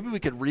rocks, maybe we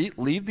could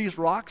leave these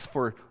rocks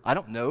for, I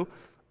don't know,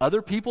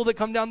 other people that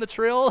come down the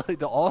trail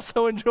to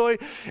also enjoy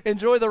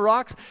the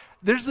rocks.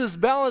 There's this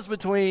balance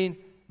between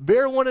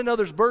bear one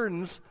another's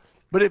burdens,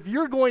 but if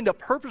you're going to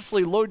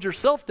purposely load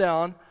yourself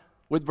down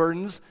with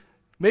burdens,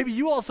 maybe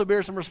you also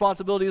bear some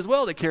responsibility as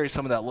well to carry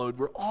some of that load.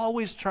 We're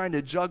always trying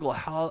to juggle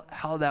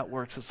how that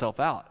works itself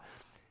out.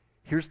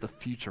 Here's the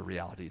future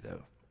reality,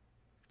 though.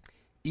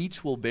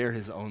 Each will bear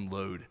his own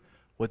load.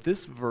 What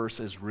this verse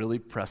is really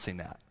pressing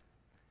at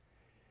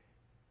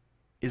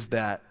is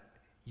that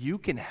you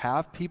can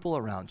have people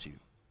around you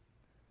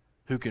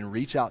who can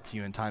reach out to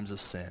you in times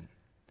of sin,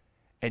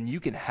 and you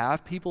can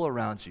have people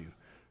around you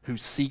who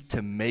seek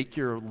to make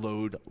your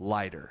load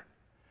lighter.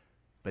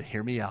 But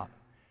hear me out.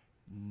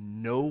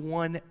 No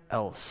one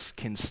else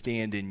can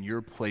stand in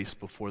your place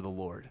before the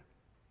Lord.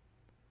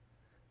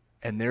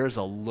 And there is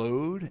a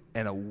load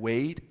and a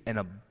weight and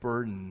a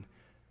burden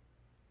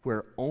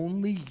where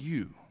only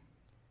you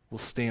will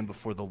stand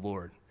before the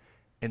Lord.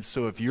 And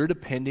so if you're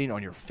depending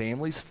on your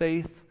family's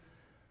faith,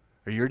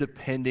 or you're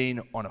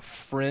depending on a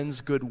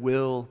friend's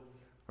goodwill,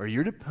 or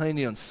you're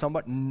depending on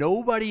somebody,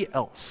 nobody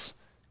else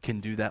can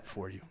do that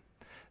for you.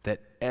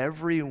 That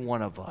every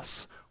one of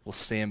us will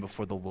stand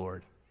before the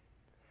Lord.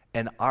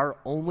 And our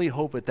only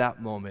hope at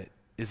that moment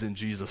is in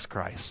Jesus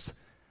Christ.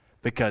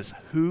 Because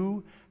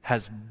who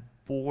has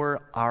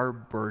bore our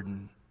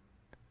burden?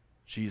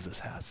 Jesus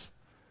has.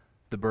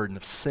 The burden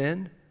of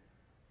sin,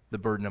 the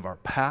burden of our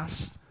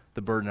past,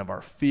 the burden of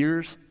our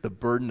fears, the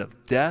burden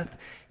of death.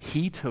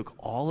 He took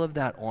all of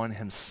that on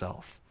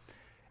himself.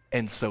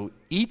 And so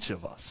each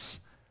of us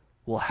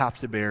will have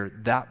to bear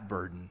that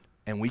burden,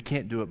 and we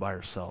can't do it by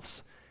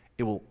ourselves.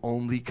 It will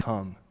only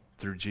come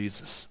through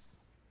Jesus.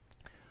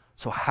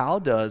 So how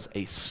does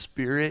a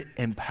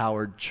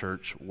Spirit-empowered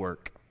church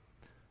work?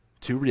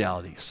 Two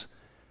realities: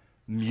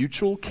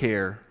 mutual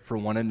care for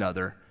one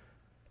another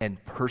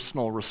and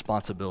personal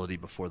responsibility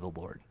before the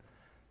Lord.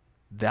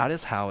 That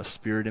is how a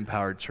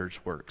Spirit-empowered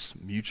church works.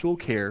 Mutual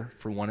care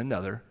for one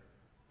another,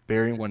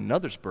 bearing one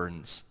another's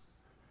burdens,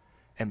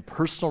 and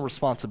personal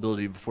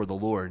responsibility before the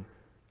Lord,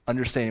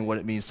 understanding what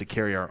it means to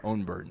carry our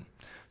own burden.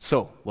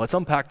 So let's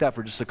unpack that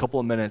for just a couple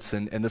of minutes,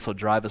 and this will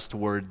drive us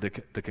toward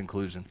the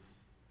conclusion.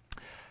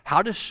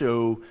 How to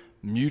show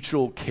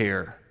mutual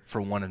care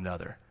for one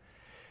another.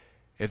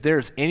 If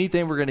there's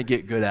anything we're going to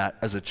get good at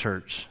as a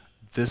church,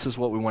 this is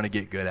what we want to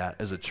get good at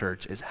as a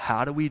church, is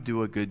how do we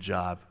do a good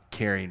job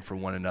caring for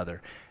one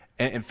another?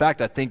 And in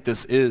fact, I think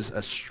this is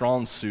a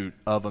strong suit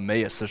of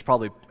Emmaus. There's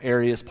probably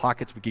areas,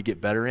 pockets we could get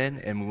better in,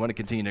 and we want to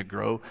continue to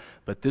grow,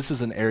 but this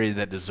is an area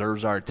that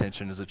deserves our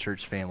attention as a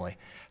church family.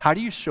 How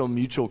do you show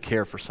mutual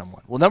care for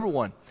someone? Well, number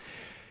one,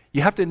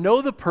 you have to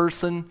know the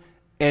person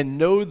and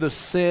know the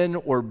sin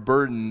or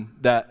burden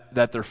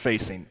that they're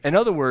facing. In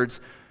other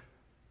words,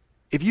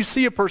 if you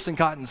see a person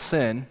caught in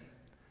sin,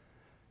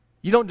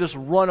 you don't just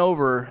run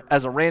over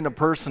as a random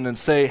person and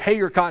say, hey,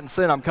 you're caught in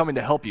sin, I'm coming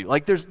to help you.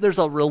 Like there's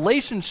a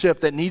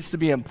relationship that needs to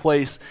be in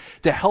place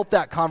to help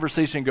that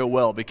conversation go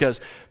well,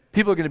 because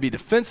people are going to be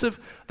defensive,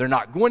 they're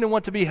not going to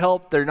want to be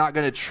helped, they're not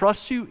going to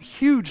trust you.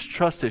 Huge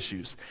trust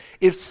issues.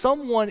 If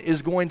someone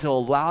is going to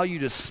allow you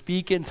to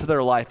speak into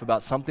their life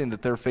about something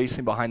that they're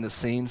facing behind the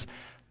scenes,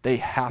 they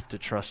have to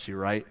trust you,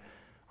 right?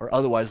 Or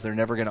otherwise they're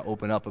never going to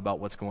open up about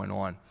what's going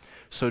on.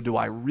 So do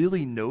I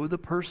really know the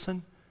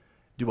person?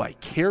 Do I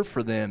care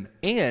for them?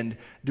 And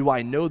do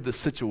I know the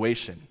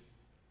situation?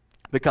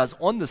 Because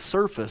on the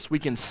surface, we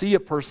can see a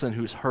person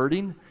who's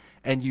hurting,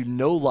 and you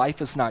know life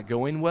is not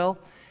going well,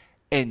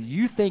 and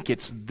you think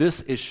it's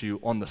this issue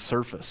on the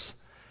surface.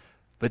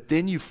 But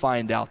then you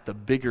find out the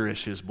bigger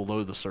issue is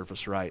below the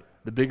surface, right?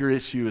 The bigger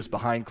issue is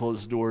behind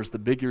closed doors. The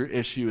bigger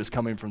issue is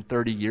coming from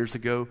 30 years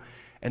ago.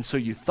 And so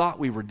you thought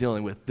we were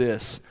dealing with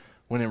this,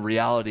 when in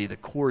reality the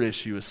core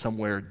issue is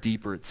somewhere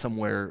deeper. It's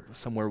somewhere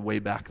way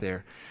back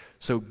there.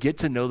 So get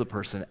to know the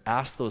person.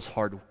 Ask those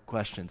hard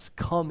questions.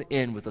 Come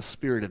in with a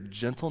spirit of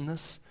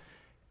gentleness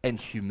and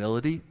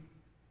humility.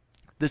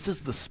 This is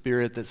the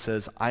spirit that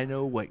says, I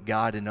know what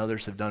God and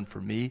others have done for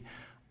me.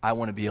 I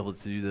want to be able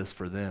to do this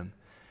for them.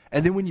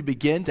 And then when you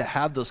begin to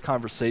have those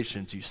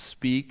conversations, you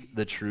speak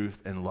the truth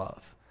in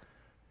love.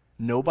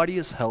 Nobody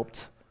is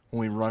helped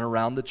when we run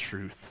around the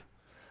truth,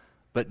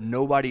 but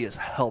nobody is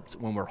helped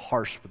when we're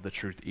harsh with the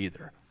truth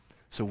either.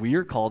 So we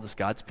are called as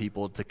God's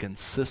people to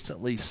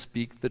consistently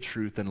speak the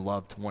truth in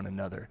love to one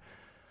another.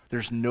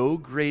 There's no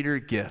greater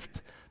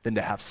gift than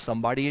to have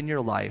somebody in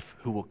your life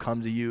who will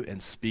come to you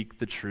and speak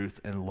the truth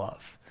in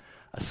love,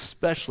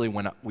 especially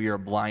when we are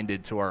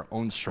blinded to our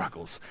own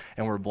struggles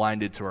and we're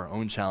blinded to our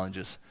own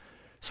challenges.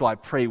 So I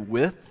pray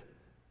with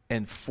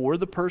and for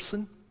the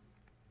person.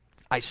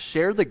 I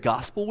share the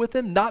gospel with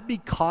them, not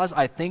because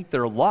I think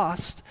they're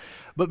lost,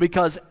 but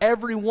because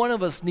every one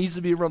of us needs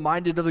to be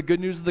reminded of the good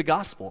news of the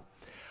gospel.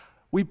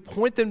 We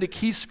point them to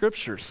key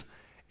scriptures.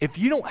 If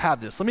you don't have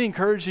this, let me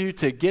encourage you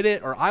to get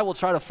it, or I will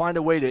try to find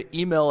a way to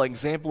email an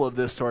example of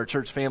this to our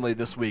church family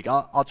this week.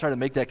 I'll try to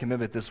make that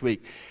commitment this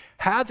week.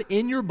 Have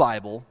in your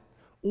Bible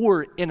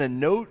or in a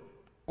note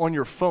on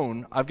your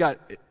phone, I've got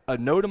a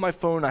note on my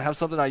phone, I have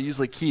something I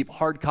usually keep,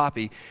 hard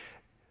copy,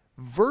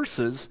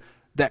 verses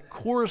that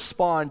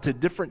correspond to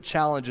different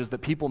challenges that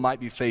people might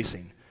be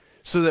facing.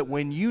 So that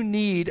when you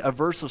need a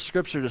verse of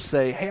scripture to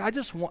say, hey,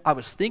 I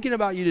was thinking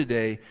about you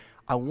today,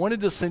 I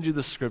wanted to send you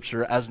the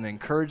scripture as an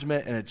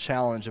encouragement and a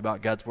challenge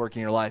about God's work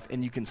in your life,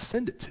 and you can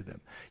send it to them.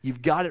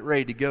 You've got it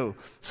ready to go.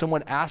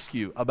 Someone asks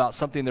you about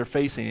something they're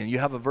facing, and you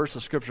have a verse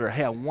of scripture.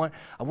 Hey, I want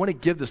to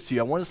give this to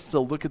you. I want us to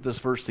look at this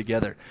verse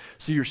together.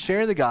 So you're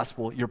sharing the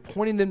gospel. You're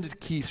pointing them to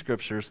key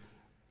scriptures.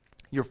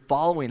 You're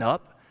following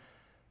up.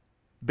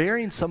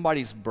 Bearing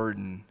somebody's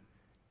burden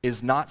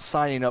is not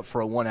signing up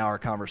for a 1-hour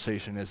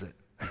conversation, is it?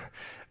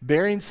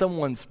 Bearing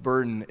someone's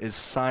burden is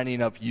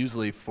signing up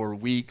usually for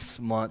weeks,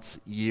 months,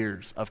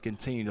 years of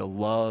continuing to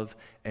love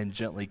and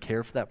gently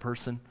care for that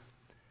person,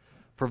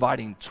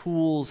 providing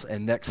tools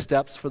and next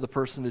steps for the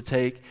person to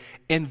take,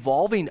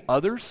 involving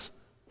others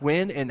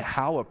when and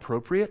how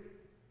appropriate.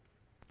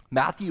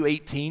 Matthew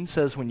 18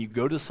 says when you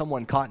go to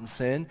someone caught in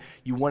sin,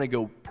 you want to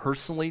go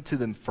personally to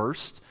them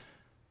first.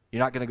 You're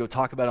not going to go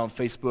talk about it on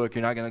Facebook.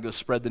 You're not going to go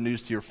spread the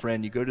news to your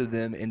friend. You go to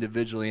them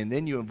individually, and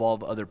then you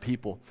involve other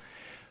people.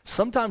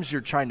 Sometimes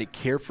you're trying to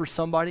care for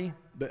somebody,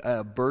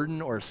 a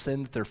burden or a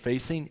sin that they're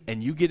facing,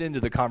 and you get into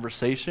the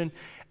conversation,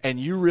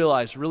 and you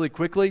realize really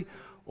quickly,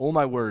 oh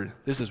my word,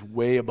 this is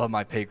way above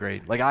my pay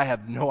grade. Like, I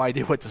have no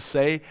idea what to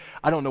say.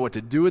 I don't know what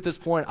to do at this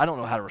point. I don't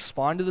know how to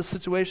respond to this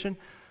situation.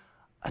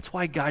 That's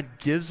why God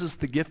gives us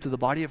the gift of the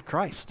body of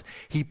Christ.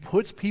 He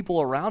puts people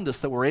around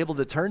us that we're able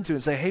to turn to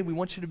and say, hey, we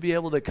want you to be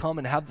able to come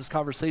and have this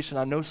conversation.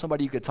 I know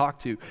somebody you could talk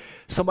to,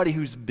 somebody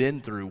who's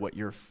been through what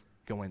you're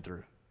going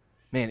through.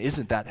 Man,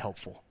 isn't that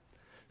helpful?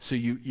 So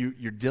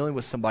you're dealing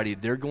with somebody,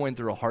 they're going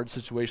through a hard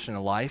situation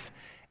in life,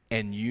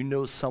 and you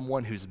know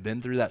someone who's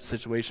been through that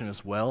situation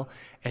as well,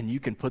 and you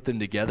can put them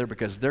together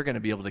because they're going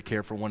to be able to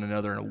care for one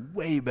another in a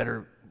way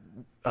better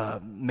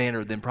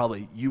manner than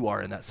probably you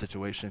are in that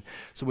situation.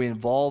 So we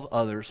involve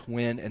others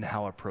when and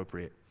how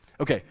appropriate.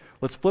 Okay,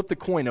 let's flip the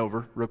coin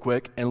over real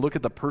quick and look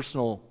at the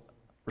personal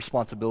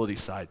responsibility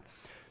side.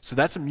 So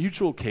that's a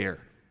mutual care.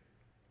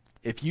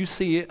 If you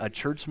see a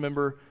church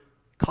member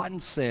caught in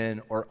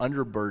sin or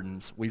under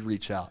burdens, we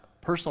reach out.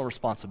 Personal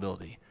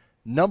responsibility.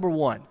 Number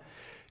one,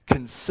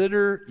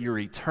 consider your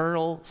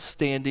eternal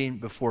standing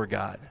before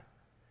God.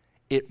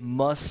 It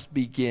must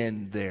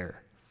begin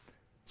there.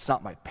 It's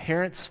not my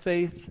parents'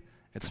 faith.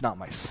 It's not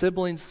my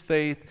siblings'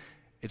 faith.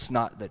 It's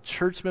not the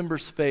church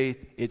members' faith.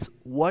 It's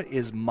what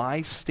is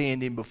my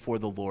standing before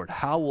the Lord?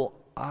 How will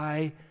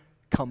I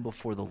come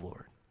before the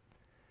Lord?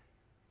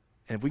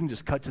 And if we can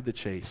just cut to the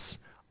chase,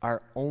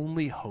 our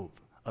only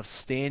hope of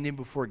standing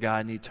before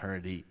God in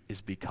eternity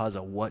is because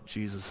of what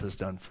Jesus has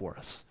done for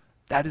us.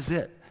 That is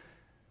it.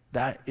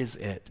 That is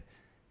it.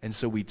 And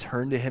so we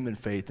turn to him in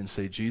faith and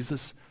say,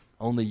 Jesus,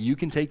 only you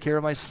can take care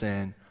of my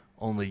sin.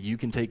 Only you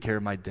can take care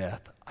of my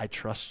death. I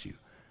trust you.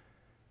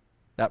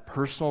 That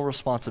personal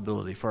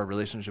responsibility for our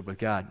relationship with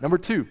God. Number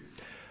two,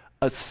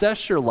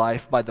 assess your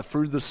life by the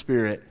fruit of the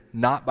Spirit,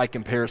 not by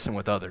comparison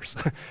with others.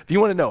 If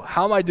you want to know,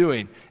 how am I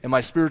doing in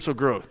my spiritual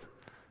growth?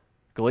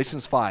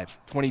 Galatians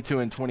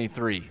 5:22 and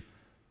 23.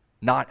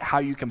 Not how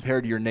you compare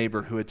to your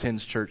neighbor who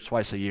attends church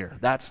twice a year.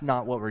 That's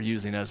not what we're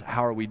using as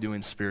how are we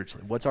doing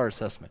spiritually. What's our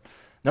assessment?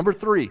 Number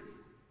three,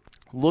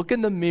 look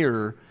in the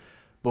mirror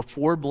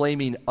before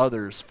blaming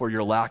others for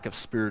your lack of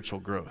spiritual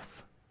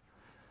growth.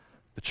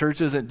 The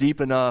church isn't deep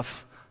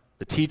enough.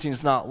 The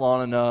teaching's not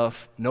long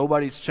enough.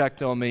 Nobody's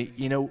checked on me.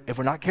 You know, if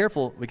we're not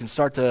careful, we can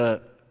start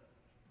to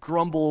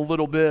grumble a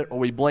little bit, or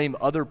we blame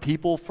other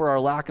people for our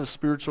lack of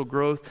spiritual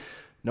growth.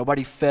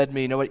 Nobody fed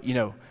me. Nobody, you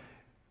know.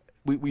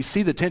 We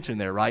see the tension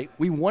there, right?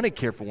 We want to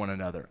care for one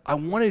another. I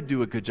want to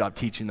do a good job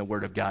teaching the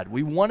Word of God.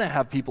 We want to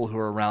have people who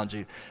are around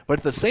you. But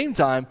at the same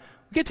time,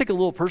 we got to take a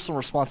little personal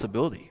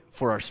responsibility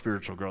for our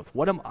spiritual growth.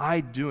 What am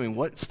I doing?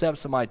 What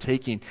steps am I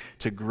taking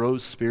to grow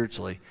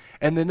spiritually?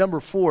 And then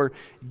number four,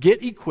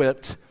 get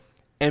equipped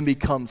and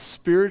become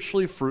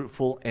spiritually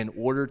fruitful in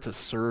order to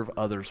serve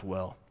others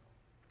well.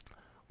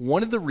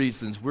 One of the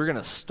reasons we're going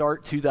to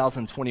start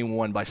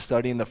 2021 by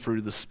studying the fruit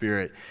of the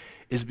Spirit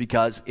is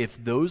because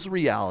if those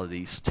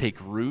realities take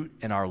root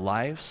in our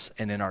lives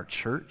and in our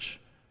church,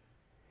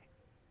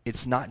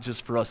 it's not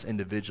just for us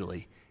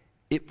individually.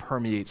 It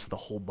permeates the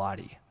whole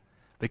body.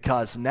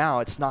 Because now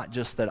it's not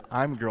just that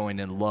I'm growing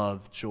in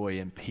love, joy,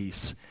 and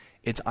peace.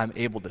 It's I'm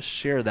able to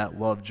share that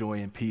love, joy,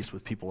 and peace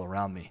with people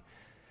around me.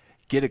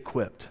 Get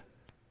equipped.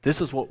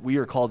 This is what we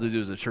are called to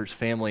do as a church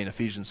family in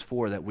Ephesians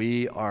 4, that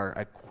we are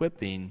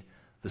equipping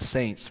the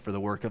saints for the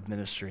work of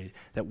ministry,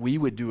 that we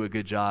would do a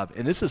good job.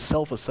 And this is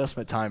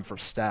self-assessment time for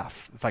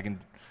staff, if I can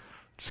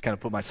just kind of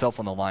put myself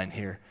on the line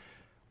here.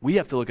 We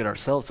have to look at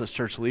ourselves as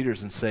church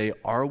leaders and say,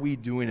 are we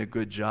doing a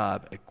good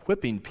job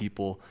equipping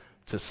people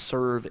to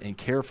serve and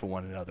care for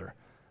one another?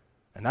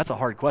 And that's a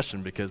hard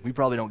question because we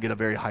probably don't get a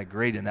very high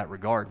grade in that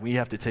regard. We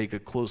have to take a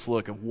close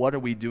look at what are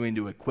we doing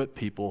to equip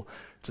people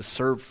to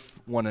serve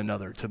one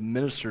another, to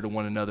minister to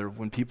one another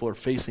when people are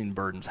facing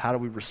burdens. How do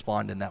we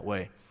respond in that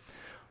way?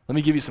 Let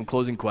me give you some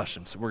closing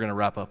questions. We're going to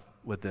wrap up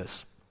with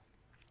this.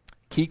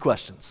 Key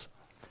questions.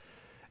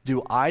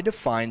 Do I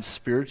define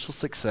spiritual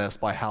success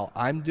by how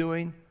I'm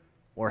doing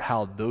or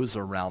how those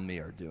around me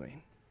are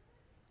doing?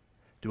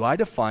 Do I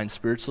define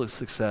spiritual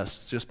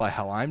success just by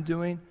how I'm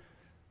doing,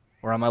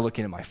 or am I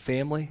looking at my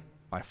family,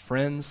 my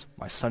friends,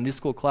 my Sunday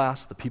school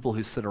class, the people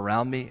who sit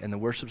around me in the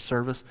worship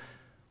service?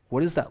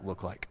 What does that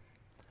look like?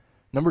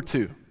 Number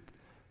two,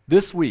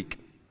 this week,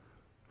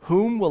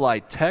 whom will I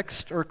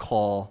text or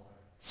call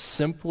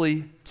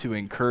simply to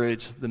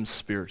encourage them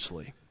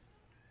spiritually?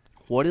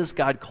 What does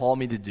God call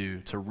me to do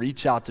to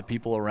reach out to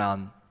people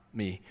around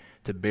me,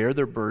 to bear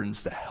their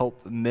burdens, to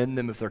help mend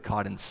them if they're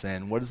caught in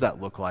sin? What does that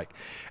look like?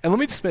 And let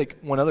me just make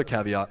one other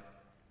caveat.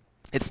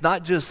 It's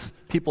not just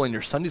people in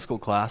your Sunday school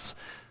class.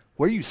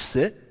 Where you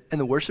sit in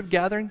the worship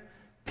gathering,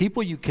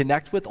 people you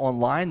connect with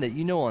online that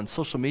you know on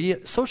social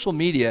media. Social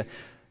media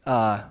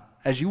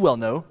as you well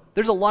know,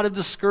 there's a lot of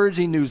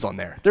discouraging news on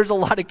there. There's a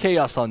lot of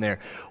chaos on there.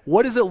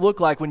 What does it look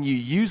like when you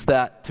use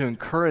that to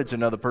encourage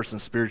another person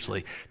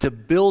spiritually, to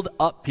build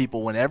up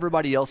people when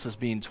everybody else is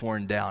being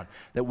torn down?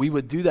 That we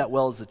would do that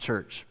well as a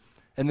church.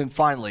 And then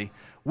finally,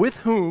 with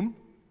whom,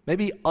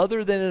 maybe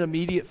other than an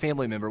immediate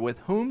family member, with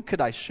whom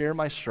could I share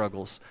my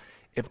struggles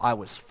if I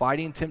was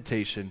fighting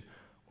temptation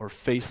or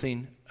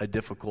facing a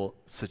difficult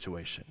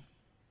situation?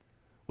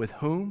 With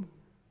whom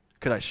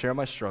could I share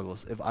my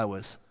struggles if I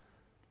was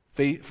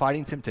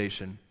fighting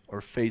temptation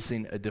or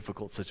facing a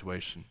difficult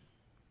situation?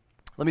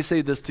 Let me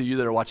say this to you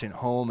that are watching at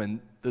home and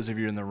those of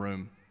you in the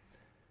room.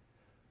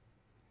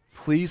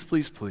 Please,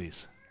 please,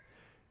 please,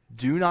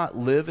 do not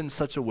live in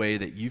such a way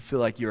that you feel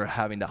like you are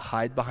having to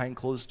hide behind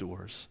closed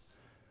doors,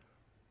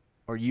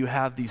 or you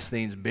have these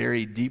things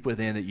buried deep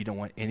within that you don't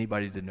want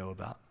anybody to know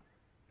about.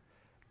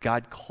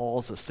 God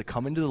calls us to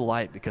come into the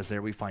light because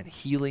there we find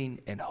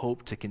healing and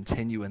hope to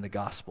continue in the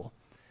gospel.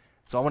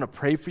 So I want to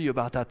pray for you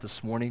about that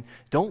this morning.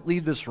 Don't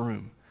leave this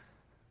room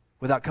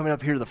without coming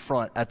up here to the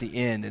front at the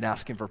end and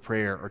asking for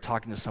prayer or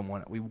talking to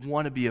someone. We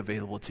want to be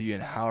available to you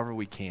in however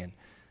we can.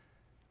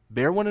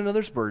 Bear one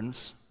another's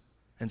burdens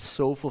and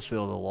so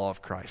fulfill the law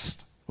of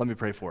Christ. Let me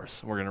pray for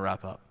us, and we're going to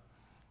wrap up.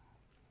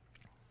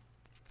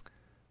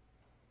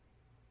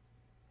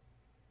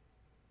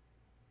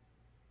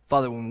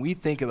 Father, when we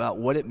think about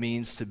what it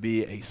means to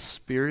be a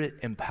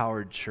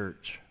Spirit-empowered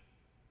church,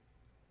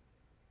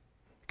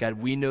 God,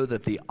 we know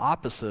that the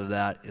opposite of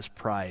that is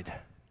pride.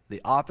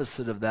 The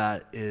opposite of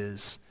that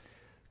is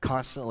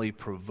constantly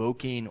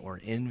provoking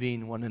or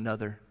envying one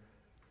another.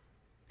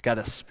 God,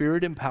 a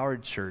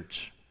Spirit-empowered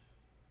church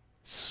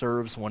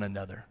serves one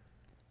another.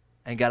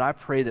 And God, I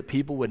pray that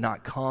people would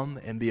not come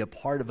and be a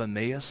part of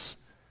Emmaus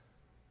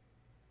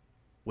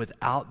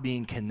without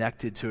being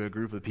connected to a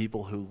group of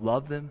people who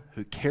love them,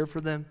 who care for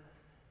them.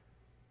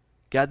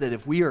 God, that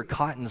if we are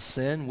caught in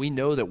sin, we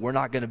know that we're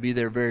not going to be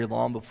there very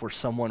long before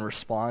someone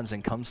responds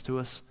and comes to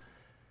us.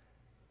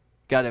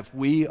 God, if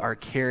we are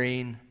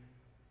carrying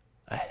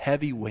a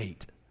heavy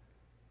weight,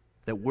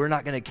 that we're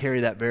not going to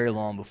carry that very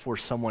long before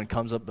someone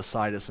comes up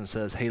beside us and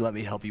says, hey, let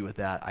me help you with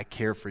that. I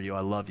care for you.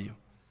 I love you.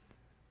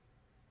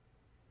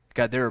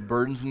 God, there are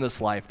burdens in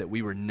this life that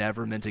we were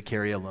never meant to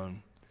carry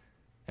alone.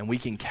 And we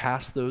can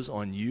cast those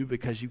on you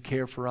because you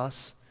care for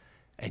us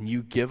and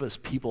you give us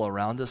people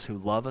around us who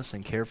love us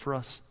and care for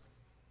us.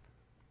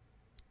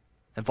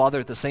 And Father,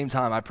 at the same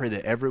time, I pray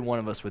that every one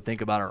of us would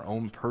think about our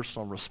own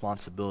personal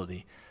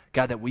responsibility.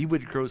 God, that we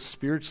would grow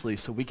spiritually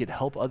so we could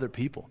help other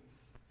people.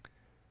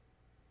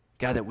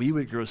 God, that we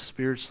would grow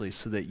spiritually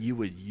so that you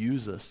would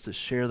use us to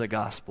share the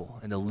gospel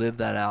and to live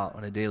that out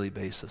on a daily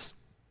basis.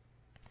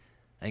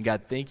 And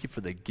God, thank you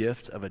for the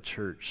gift of a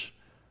church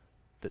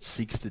that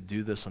seeks to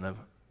do this on a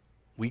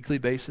weekly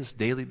basis,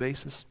 daily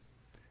basis.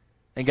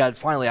 And God,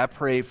 finally, I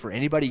pray for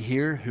anybody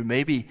here who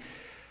maybe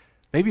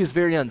is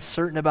very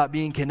uncertain about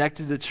being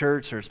connected to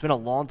church, or it's been a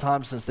long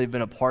time since they've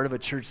been a part of a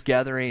church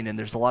gathering and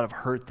there's a lot of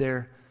hurt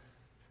there.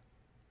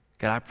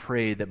 God, I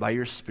pray that by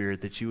your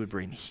Spirit that you would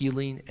bring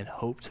healing and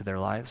hope to their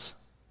lives.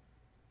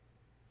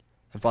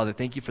 And Father,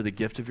 thank you for the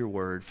gift of your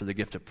word, for the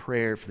gift of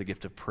prayer, for the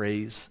gift of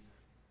praise.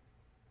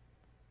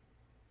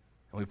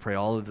 And we pray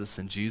all of this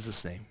in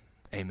Jesus' name.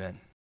 Amen.